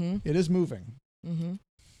distance. Mm-hmm. It is moving. Mm-hmm.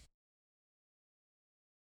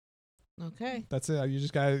 Okay. That's it. You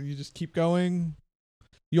just keep going.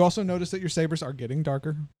 You also notice that your sabers are getting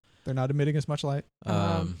darker. They're not emitting as much light.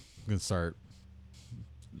 I'm gonna start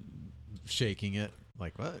shaking it.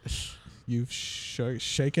 Like what? You've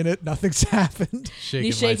shaken it. Nothing's happened. Shaking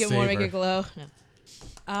You shake my it more, make saber. it glow. No.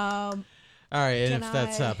 All right, and Can if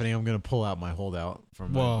that's I- happening, I'm gonna pull out my holdout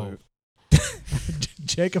from my Whoa. boot.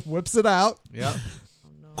 Jacob whips it out. Yep. Oh,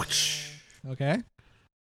 no. Okay.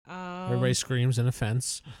 Everybody screams in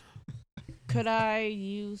offense. Could I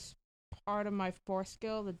use part of my force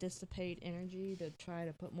skill to dissipate energy to try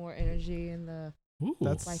to put more energy in the Ooh.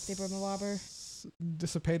 That's lightsaber mobber?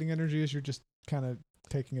 dissipating energy is you're just kind of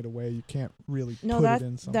taking it away. You can't really No, put that it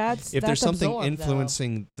in something. that's If there's that's something absorb, though.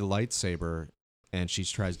 influencing the lightsaber and she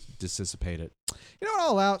tries to dissipate it, You know what?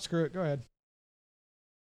 I'll allow it. Screw it. Go ahead.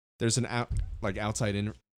 there's an outside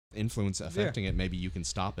influence affecting it. Maybe you can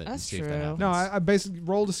stop it and That's see if that true. happens. No, I basically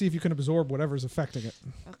roll to see if you can absorb whatever's affecting it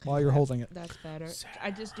Okay, while you're holding it. That's better.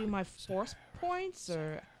 I just do my force points,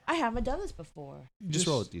 or I haven't done this before. Just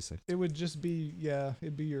roll a d6. It would just be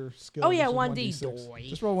it'd be your skill. Oh, yeah, which is 1d. 1d6.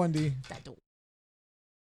 Just roll 1d.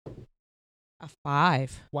 A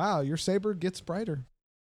 5. Wow, your saber gets brighter.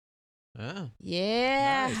 Ah.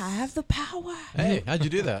 Yeah, Nice. I have the power. Hey, how'd you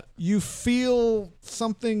do that? You feel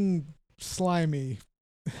something slimy.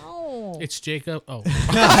 Oh. It's Jacob. Oh.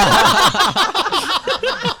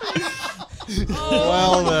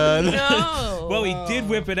 Well then. No. Well, he did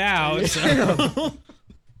whip it out. So. Hey, Oh.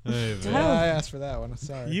 Yeah, I asked for that one.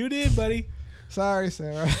 Sorry. You did, buddy. Sorry,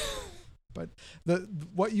 Sarah. But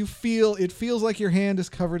what you feel, it feels like your hand is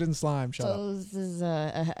covered in slime. Shut up. So this is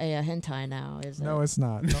a hentai now, is it? No, it's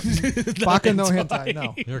not. No. Baka no hentai.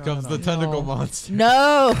 No. Here No, comes no, the no. tentacle monster.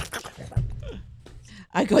 No.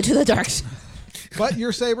 I go to the dark side. But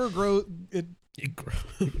your saber grows. It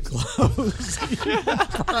glows.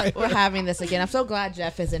 We're having this again. I'm so glad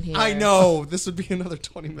Jeff isn't here. I know. This would be another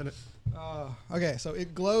 20 minutes. Okay, so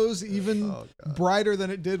it glows even brighter than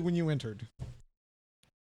it did when you entered.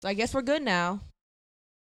 So I guess we're good now.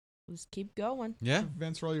 Just keep going. Yeah.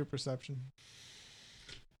 Vince, roll your perception.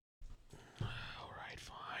 All right,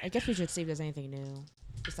 fine. I guess we should see if there's anything new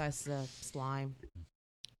besides the slime.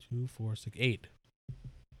 2, 4, 6, 8.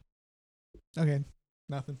 Okay,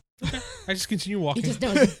 nothing. I just continue You walking. just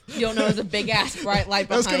don't, you don't know there's a big ass bright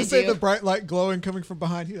light I was behind going to say you. the bright light glowing coming from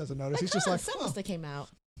behind. He doesn't notice. He's just like, sun must have came out.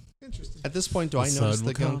 interesting. At this point, do The I notice sun the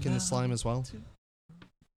will come gunk in the out. slime as well?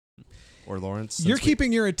 Or Lawrence? You're since we-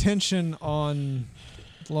 keeping your attention on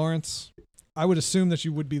Lawrence. I would assume that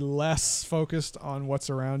you would be less focused on what's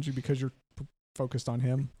around you because you're focused on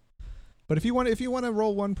him. But if you want to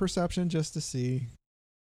roll one perception just to see,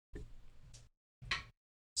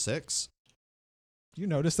 6. you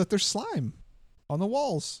notice that there's slime on the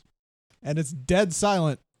walls, and it's dead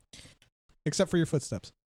silent, except for your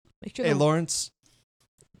footsteps. Make sure Hey, the- Lawrence,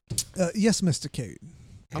 Yes, Mr. Cade.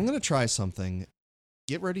 I'm going to try something.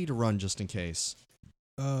 Get ready to run just in case.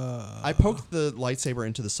 I I poked the lightsaber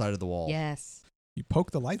into the side of the wall. Yes. You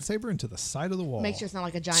poke the lightsaber into the side of the wall. Make sure it's not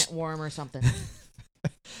like a giant worm or something.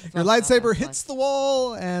 Your lightsaber hits the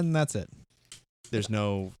wall, and that's it. There's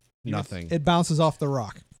nothing. It bounces off the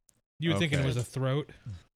rock. You were thinking it Okay. was a throat.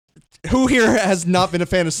 Who here has not been a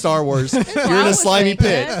fan of Star Wars? You're in I a was slimy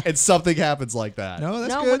pit, thinking. and something happens like that. No,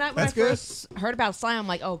 that's no, good. when I That's good. first heard about slime, I'm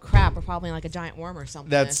like, oh crap, we're probably like a giant worm or something.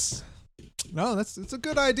 That's No, it's a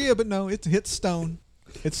good idea, but no, it hits stone.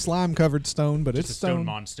 It's slime covered stone, but It's it's a stone stone.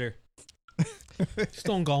 monster.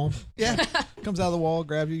 Stone Golem. Yeah, comes out of the wall,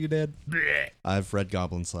 grabs you, you're dead. I've read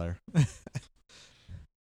Goblin Slayer.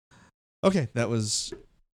 Okay, that's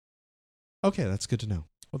good to know.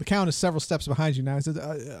 Well, the count is several steps behind you now. He says,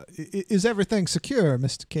 is everything secure,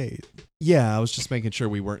 Mr. Cade? Yeah, I was just making sure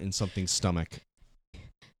we weren't in something's stomach.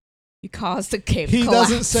 You caused the cave He collapse.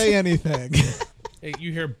 doesn't say anything. Hey,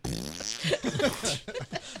 you hear?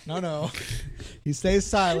 No. He stays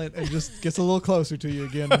silent and just gets a little closer to you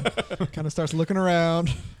again. Kind of starts looking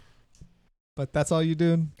around. But that's all you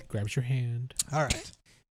doing? Grabs your hand. All right.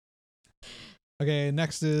 Okay,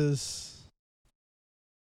 next is...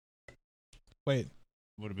 Wait.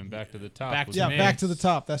 Would have been back to the top. Back was to Yeah, me. back to the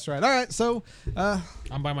top. That's right. All right, so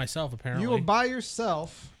I'm by myself apparently. you are by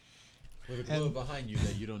yourself. With a glow behind you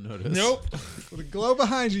that you don't notice. Nope. With a glow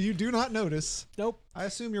behind you, you do not notice. Nope. I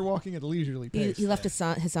assume you're walking at a leisurely He, pace. he left his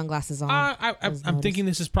sunglasses on. I'm noticed. thinking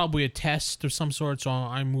this is probably a test of some sort, so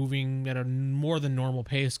I'm moving at a more than normal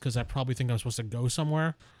pace because I probably think I'm supposed to go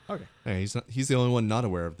somewhere. Hey, he's the only one not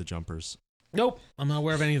aware of the jumpers. Nope, I'm not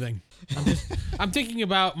aware of anything. I'm thinking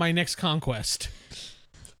about my next conquest.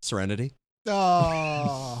 Serenity.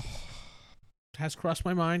 Oh. Has crossed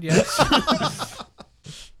my mind, yes.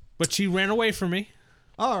 But she ran away from me.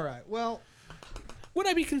 All right. Well, Would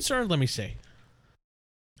I be concerned? Let me see.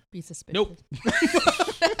 Be suspicious. Nope.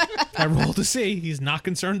 I rolled to see. He's not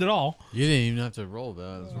concerned at all. You didn't even have to roll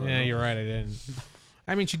that. Yeah, you're right. I didn't.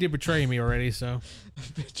 I mean, she did betray me already, so.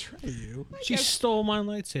 betray you. She stole my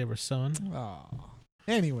lightsaber, son. Oh.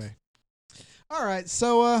 Anyway. All right.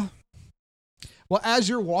 So, well, as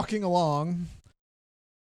you're walking along,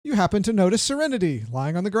 you happen to notice Serenity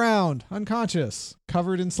lying on the ground, unconscious,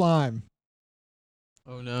 covered in slime.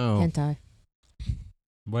 Oh no. Hentai.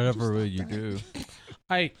 Whatever you do.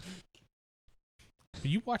 Are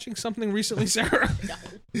you watching something recently, Sarah?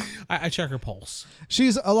 I check her pulse.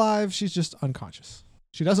 She's alive. She's just unconscious.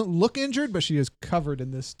 She doesn't look injured, but she is covered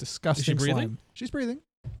in this disgusting breathing? slime. She's breathing.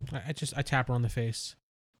 I tap her on the face.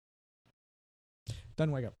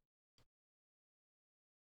 Doesn't wake up.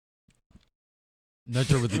 Nudge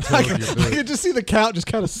her with the toe I of your can boot. just see the count just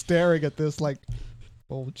kind of staring at this like,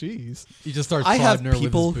 oh, geez. He just starts I have prodding her with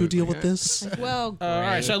people his who boot. deal with this. Well, All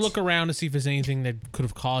right, so I great. look around to see if there's anything that could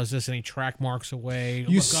have caused this, any track marks away.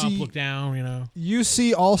 You Look see- up, look down, you know. You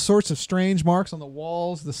see all sorts of strange marks on the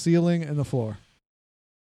walls, the ceiling, and the floor.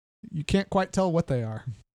 You can't quite tell what they are.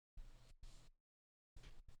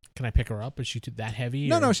 Can I pick her up? Is she that heavy?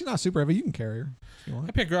 No, or- no, she's not super heavy. You can carry her if you I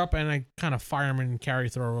want. pick her up and I kind of fireman carry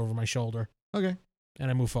throw her over my shoulder Okay.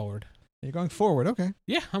 and I move forward. You're going forward. Okay.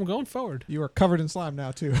 Yeah, I'm going forward. You are covered in slime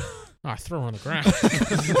now, too. Oh, I throw her on the ground.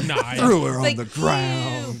 no, Threw her on Like, the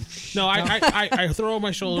ground. no, I throw her over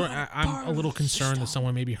my shoulder. I'm a little concerned that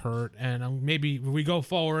someone may be hurt, and maybe if we go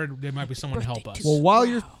forward, there might be someone to help us. Well, while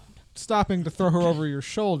you're stopping to throw her over your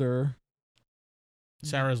shoulder,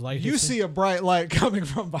 Sarah's light. you hits me. see a bright light coming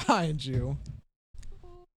from behind you.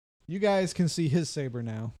 You guys can see his saber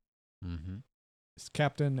now. Mm-hmm. It's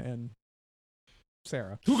Captain and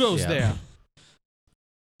Sarah. Who goes Yeah. there?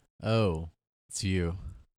 Oh, it's you.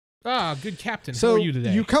 Ah, good captain. So How are you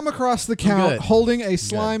today? come across the count good. holding a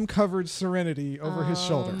slime-covered Serenity over his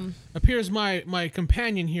shoulder. Appears my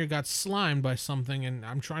companion here got slimed by something, and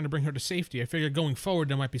I'm trying to bring her to safety. I figured going forward,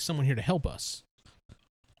 there might be someone here to help us.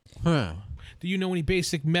 Huh. Do you know any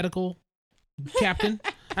basic medical, Captain?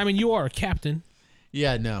 I mean, you are a captain.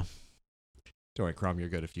 Yeah, no. Don't worry, Crom, you're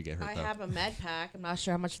good if you get hurt, I though. have a med pack. I'm not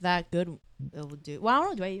sure how much that good it will do. Well, I don't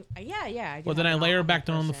know. Do I? Yeah. I do Well, then I have lay her all back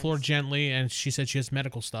down on the potions. floor gently, and she said she has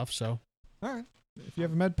medical stuff, so. All right. If you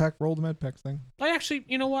have a med pack, roll the med pack thing. I actually,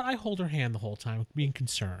 you know what? I hold her hand the whole time, being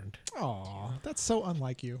concerned. Aw, that's so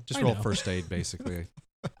unlike you. Just I roll know. first aid, basically.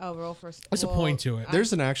 Oh, roll first. What's the point to it?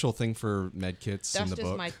 There's an actual thing for med kits in That's the just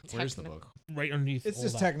book. my Where's the technical- book? Right underneath. It's all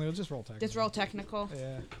just that. technical. Just roll technical. Just roll technical.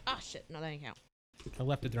 Yeah. Ah, shit. No, that didn't count. I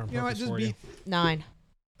left it there on You know what? purpose Just for be. you. 9.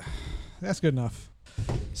 That's good enough.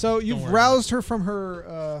 So you've worry roused her from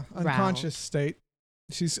her unconscious state.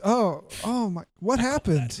 She's oh my! What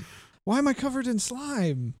happened? Why am I covered in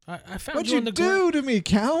slime? I found What'd you you on the ground. do to me,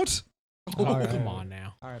 Count? Oh, All right. come on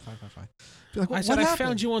now. All right, fine. Be like, I what said I happened?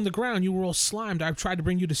 found you on the ground. You were all slimed. I tried to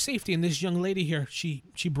bring you to safety, and this young lady here, she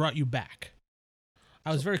brought you back.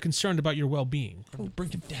 I was very concerned about your well-being. Bring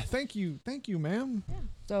to death. Thank you, ma'am.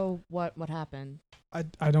 So what happened?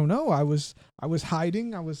 I don't know. I was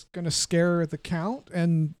hiding. I was gonna scare the Count,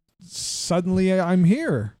 and suddenly I'm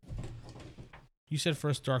here. You said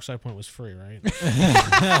first dark side point was free, right?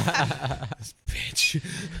 This bitch.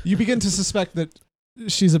 You begin to suspect that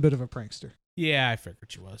she's a bit of a prankster. Yeah, I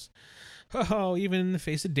figured she was. Oh, even in the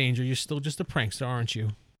face of danger, you're still just a prankster, aren't you?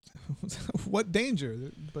 What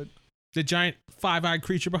danger? But The giant five-eyed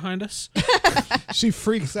creature behind us? she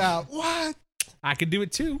freaks out. What? I could do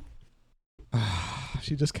it too.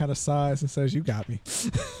 She just kind of sighs and says, "You got me."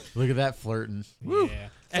 Look at that flirting. Yeah.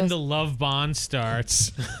 And the love bond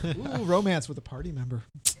starts. Ooh, romance with a party member.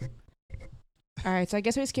 All right, so I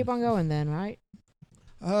guess we just keep on going then, right?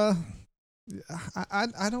 I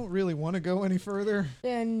don't really want to go any further.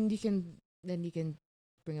 Then you can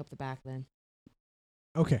bring up the back then.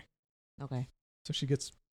 Okay, Okay. so she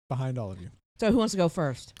gets behind all of you. So who wants to go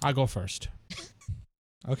first? I'll go first.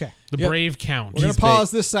 Okay, The Yep. brave count. we're gonna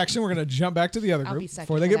pause this section. We're gonna jump back to the other I'll be group second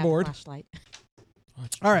before they for get that bored. flashlight.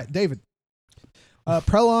 All right, David.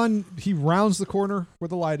 Prelon, he rounds the corner where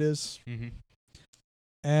the light is, Mm-hmm.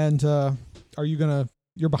 and are you gonna?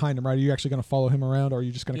 You're behind him, right? Are you actually gonna follow him around, or are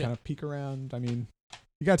you just gonna Yeah. kind of peek around? I mean,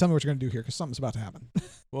 you gotta tell me what you're gonna do here, because something's about to happen.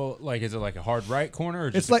 Well, like, is it like a hard right corner?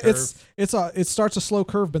 Or just It's a like curve? it starts a slow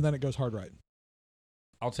curve, but then it goes hard right.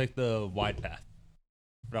 I'll take the wide path,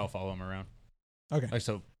 but I'll follow him around. Okay, Like,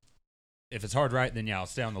 so if it's hard right, then yeah, I'll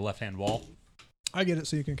stay on the left-hand wall. I get it,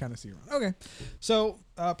 so you can kind of see around. Okay, so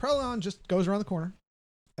Prelon just goes around the corner,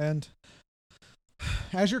 and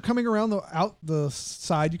as you're coming around out the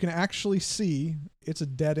side, you can actually see it's a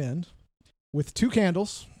dead end with 2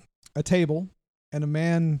 candles, a table, and a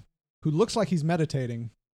man who looks like he's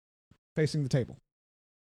meditating facing the table.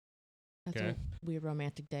 That's Okay. a weird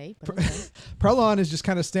romantic day, but Pre- okay. Prelon is just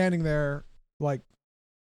kind of standing there like,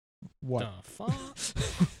 what? The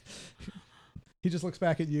fuck? He just looks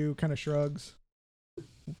back at you, kind of shrugs.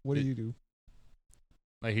 What do you do?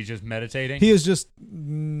 Like, he's just meditating. He is just,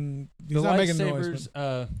 he's the not making noise.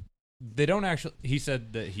 lightsabers, they don't actually. He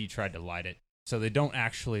said that he tried to light it, So they don't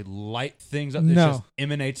actually light things up. It No. just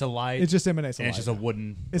emanates a light. It just emanates a and light. it's just a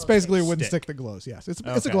wooden. It's basically a wooden stick. stick that glows. Yes, it's a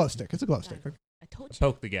Okay. glow stick. It's a glow stick. I told you.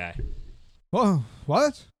 Poke the guy. Whoa,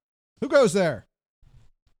 what? Who goes there?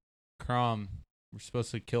 Crom, we're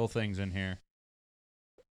supposed to kill things in here.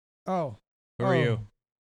 Oh, Who are you?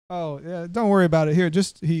 Oh, yeah. Don't worry about it. Here,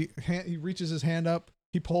 just he reaches his hand up.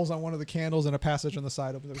 He pulls on one of the candles, and a passage on the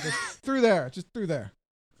side opens up. He goes, through there, just through there.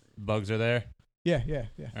 Bugs are there. Yeah.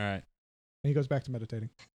 All right. And he goes back to meditating.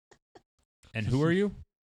 And who are you?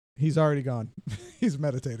 He's already gone. He's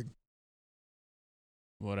meditating.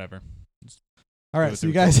 Whatever. All right, Go so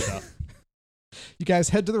you through cool guys, stuff. you guys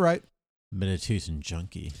head to the right, Meditation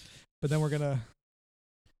junkie. but then we're gonna.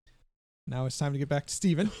 Now it's time to get back to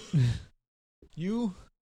Steven. You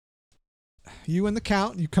and the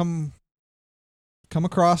Count, you come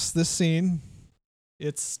across this scene.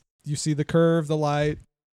 You see the curve, the light.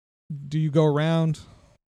 Do you go around?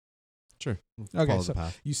 Sure. Okay, Follow so the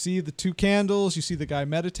path. you see the two candles. You see the guy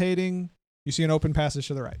meditating. You see an open passage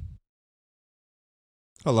to the right.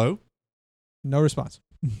 Hello? No response.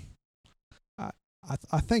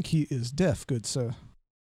 I think he is deaf, good sir.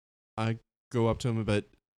 I go up to him, but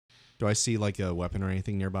do I see like a weapon or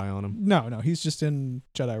anything nearby on him? No, he's just in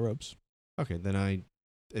Jedi robes. Okay, then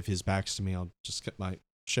if his back's to me, I'll just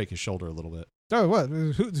shake his shoulder a little bit. Oh, what?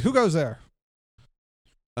 Who goes there?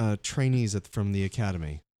 Trainees from the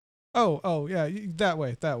academy. Oh, yeah, that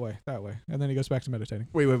way. And then he goes back to meditating.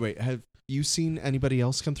 Wait. Have you seen anybody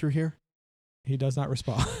else come through here? He does not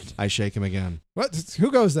respond. I shake him again. What?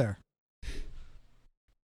 Who goes there?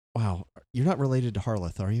 Wow, you're not related to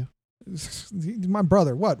Harleth, are you? My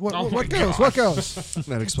brother. What? Oh my What goes? gosh. What goes?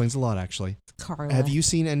 That explains a lot, actually. Carla. Have you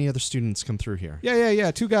seen any other students come through here?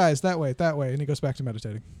 Yeah. Two guys that way. And he goes back to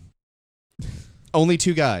meditating. Only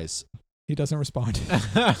 2 guys. He doesn't respond.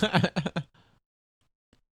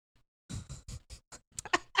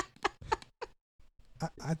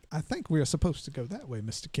 I think we are supposed to go that way,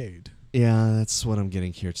 Mr. Cade. Yeah, that's what I'm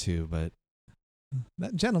getting here too, but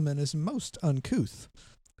That gentleman is most uncouth.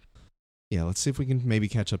 yeah, let's see if we can maybe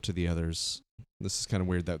catch up to the others. This is kind of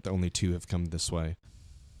weird that only 2 have come this way.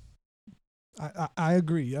 I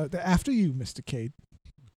agree. After you, Mr. Cade.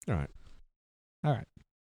 All right.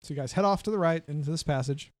 So you guys head off to the right into this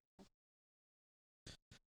passage.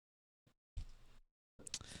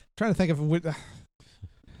 Trying to think of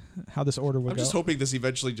how this order would I'm go. just hoping this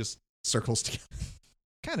eventually just circles together.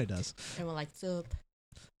 Kind of does. Everyone likes up.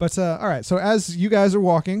 But all right. So as you guys are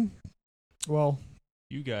walking, well,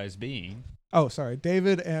 You guys being. sorry,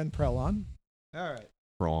 David and Prelon. All right.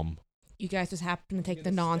 From. You guys just happen to take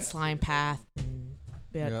the non-slime path, and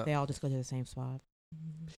they all just go to the same spot.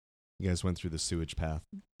 You guys went through the sewage path.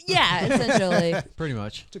 Yeah, essentially. Pretty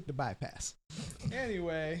much. Took the bypass.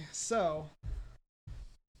 Anyway, so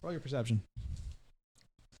roll your perception.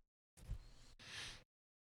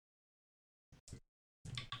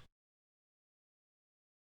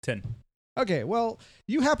 Ten. Okay, well,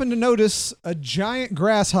 you happen to notice a giant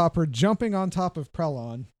grasshopper jumping on top of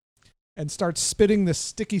Prelon and starts spitting this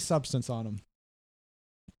sticky substance on him.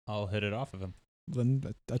 I'll hit it off of him.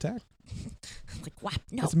 Then attack. Like, whap,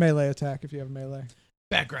 no. It's a melee attack if you have melee.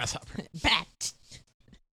 Bad grasshopper. Bat.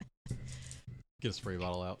 Get a spray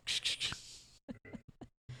bottle out.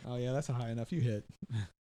 Oh, yeah, that's a high enough. You hit.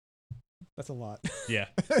 That's a lot. Yeah.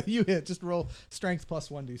 You hit. Just roll strength plus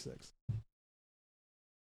 1d6.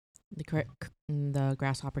 The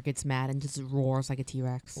grasshopper gets mad and just roars like a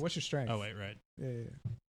T-Rex. What's your strength? Oh, wait, right. Yeah.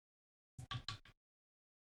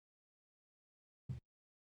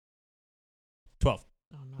 12.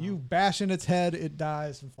 Oh, no. You bash in its head, it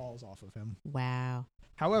dies and falls off of him. Wow.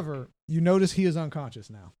 However, you notice he is unconscious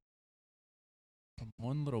now.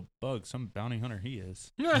 One little bug, some bounty hunter he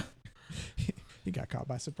is. He got caught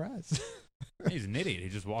by surprise. He's an idiot. He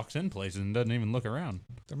just walks in places and doesn't even look around.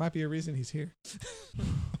 There might be a reason he's here.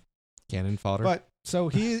 Cannon fodder. But so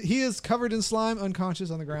he is covered in slime,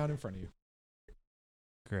 unconscious on the ground in front of you.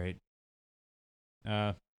 Great.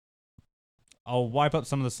 I'll wipe up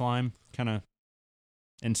some of the slime, kind of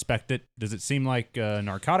inspect it. Does it seem like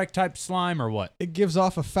narcotic type slime or what? It gives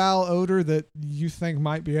off a foul odor that you think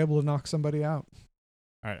might be able to knock somebody out.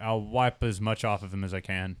 All right, I'll wipe as much off of him as I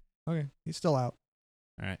can. Okay, he's still out.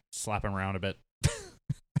 All right, slap him around a bit.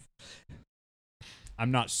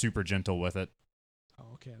 I'm not super gentle with it.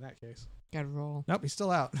 Oh, okay, in that case. Gotta roll. Nope, he's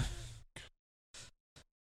still out.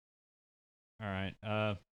 All right.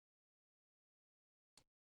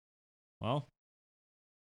 Well,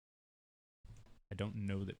 I don't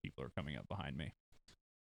know that people are coming up behind me.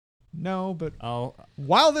 No, but Oh,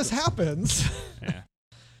 while this happens, yeah.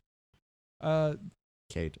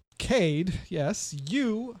 Cade. Cade, yes,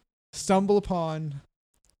 you stumble upon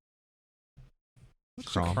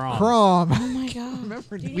Crom. Crom. Oh my god.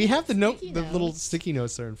 Remember, Dude, We have the note, sticky the little notes. sticky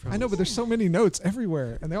notes there in front. I know, but there's so many notes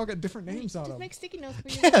everywhere, and they all got different names on Just them. make sticky notes for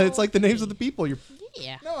your Yeah, it's little like the names of the thingy. people. You're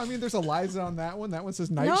Yeah. No, I mean, there's Eliza on that one. That one says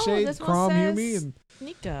No, Nightshade, this one Crom says Humi, and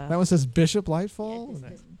Nika. that one says Bishop Yeah, Lightfall.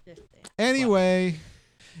 this. Anyway,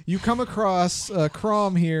 you come across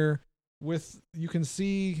Crom here with, you can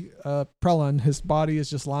see Prelun. His body is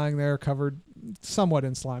just lying there covered somewhat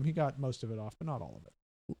in slime. He got most of it off, but not all of it.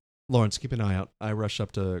 Lawrence. Keep an eye out. I rush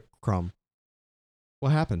up to Crom.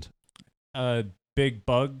 What happened? Big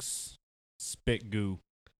bugs spit goo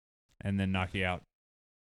and then knock you out.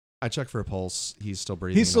 I check for a pulse. He's still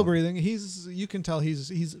breathing. He's still and all. breathing. You can tell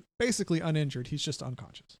he's basically uninjured. He's just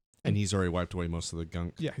unconscious. And he's already wiped away most of the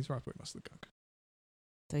gunk. Yeah, he's wiped away most of the gunk.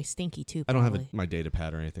 So he's stinky too. I don't have probably. my data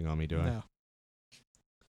pad or anything on me, do I? No. Do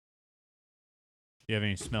you have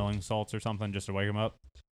any smelling salts or something just to wake him up?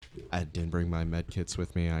 I didn't bring my med kits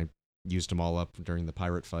with me. I used them all up during the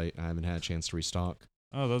pirate fight. I haven't had a chance to restock.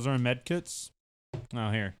 Oh, those are med kits? Oh,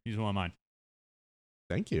 here. Use one of mine.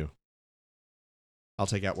 Thank you. I'll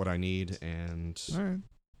take out what I need, and All right.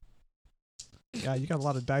 Yeah, you got a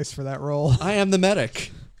lot of dice for that roll. I am the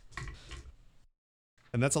medic.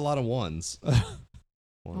 And that's a lot of ones. Oh,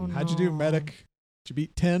 no. How'd you do, medic? Did you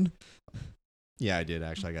beat 10? Yeah, I did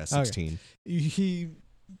actually. I got Okay. 16.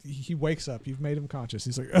 He wakes up. You've made him conscious.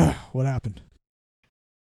 He's like, ugh, what happened?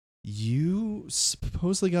 You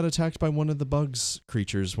supposedly got attacked by one of the bugs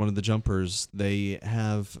creatures, one of the jumpers. They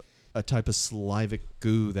have a type of salivic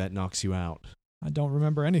goo that knocks you out. I don't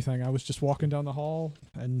remember anything. I was just walking down the hall,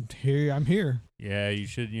 and here I'm here. Yeah, you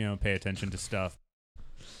should, pay attention to stuff.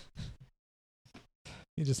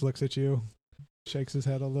 He just looks at you, shakes his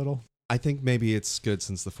head a little. I think maybe it's good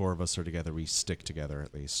since the four of us are together, we stick together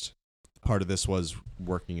at least. Part of this was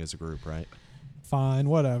working as a group, right? Fine,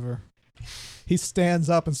 whatever. He stands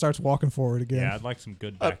up and starts walking forward again. Yeah, I'd like some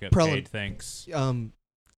good backup, Prelin. Cade, thanks.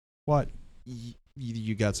 What?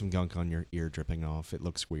 You got some gunk on your ear dripping off. It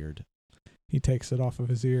looks weird. He takes it off of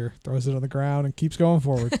his ear, throws it on the ground, and keeps going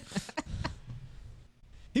forward.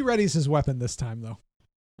 He readies his weapon this time, though.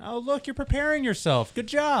 Oh, look, you're preparing yourself. Good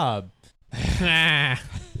job.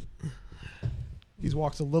 He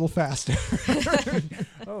walks a little faster.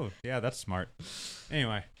 Oh, yeah, that's smart.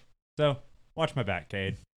 Anyway, so watch my back,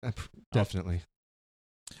 Cade. Definitely.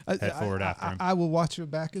 Head forward after him. I will watch your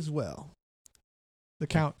back as well. The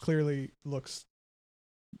Count clearly looks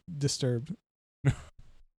disturbed.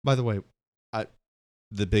 By the way,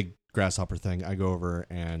 the big grasshopper thing, I go over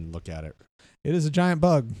and look at it. It is a giant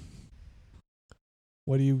bug.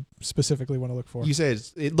 What do you specifically want to look for? You say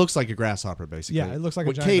it looks like a grasshopper, basically. Yeah, it looks like a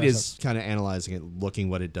what giant Kate grasshopper. is kind of analyzing it, looking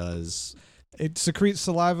what it does. It secretes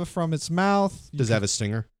saliva from its mouth. Does it have a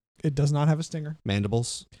stinger? It does not have a stinger.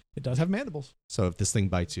 Mandibles? It does have mandibles. So if this thing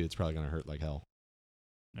bites you, it's probably going to hurt like hell.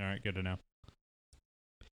 All right, good to know.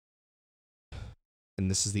 And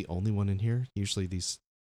this is the only one in here? Usually these...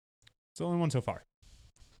 It's the only one so far.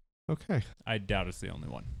 Okay. I doubt it's the only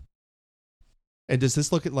one. And does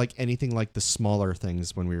this look at like anything like the smaller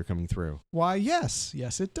things when we were coming through? Why, yes.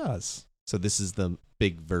 Yes, it does. So this is the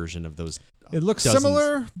big version of those. It looks dozens.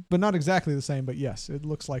 similar, but not exactly the same. But yes, it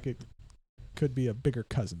looks like it could be a bigger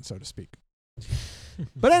cousin, so to speak.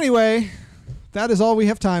 But anyway, that is all we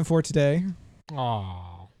have time for today.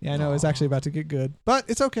 Aw. Yeah, I know it's actually about to get good, but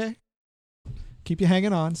it's okay. Keep you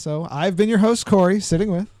hanging on. So I've been your host, Corey,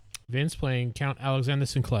 sitting with Vince playing Count Alexander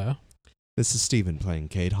Sinclair. This is Steven playing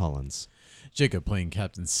Cade Hollins. Jacob playing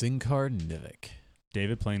Captain Sinkar Nivik.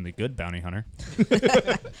 David playing the good bounty hunter.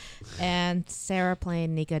 And Sarah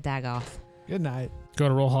playing Nika Dagoff. Good night. Go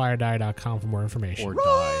to rollhigherdie.com for more information. Or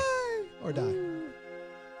die. Or die.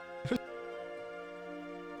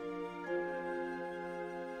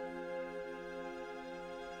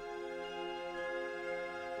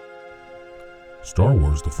 Star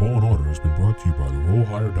Wars The Fallen Order has been brought to you by the Roll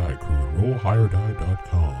Higher Die crew at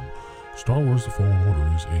rollhigherdie.com. Star Wars The Fallen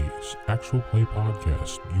Order is a actual play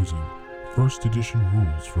podcast using first edition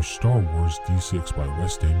rules for Star Wars D6 by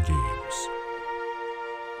West End Games.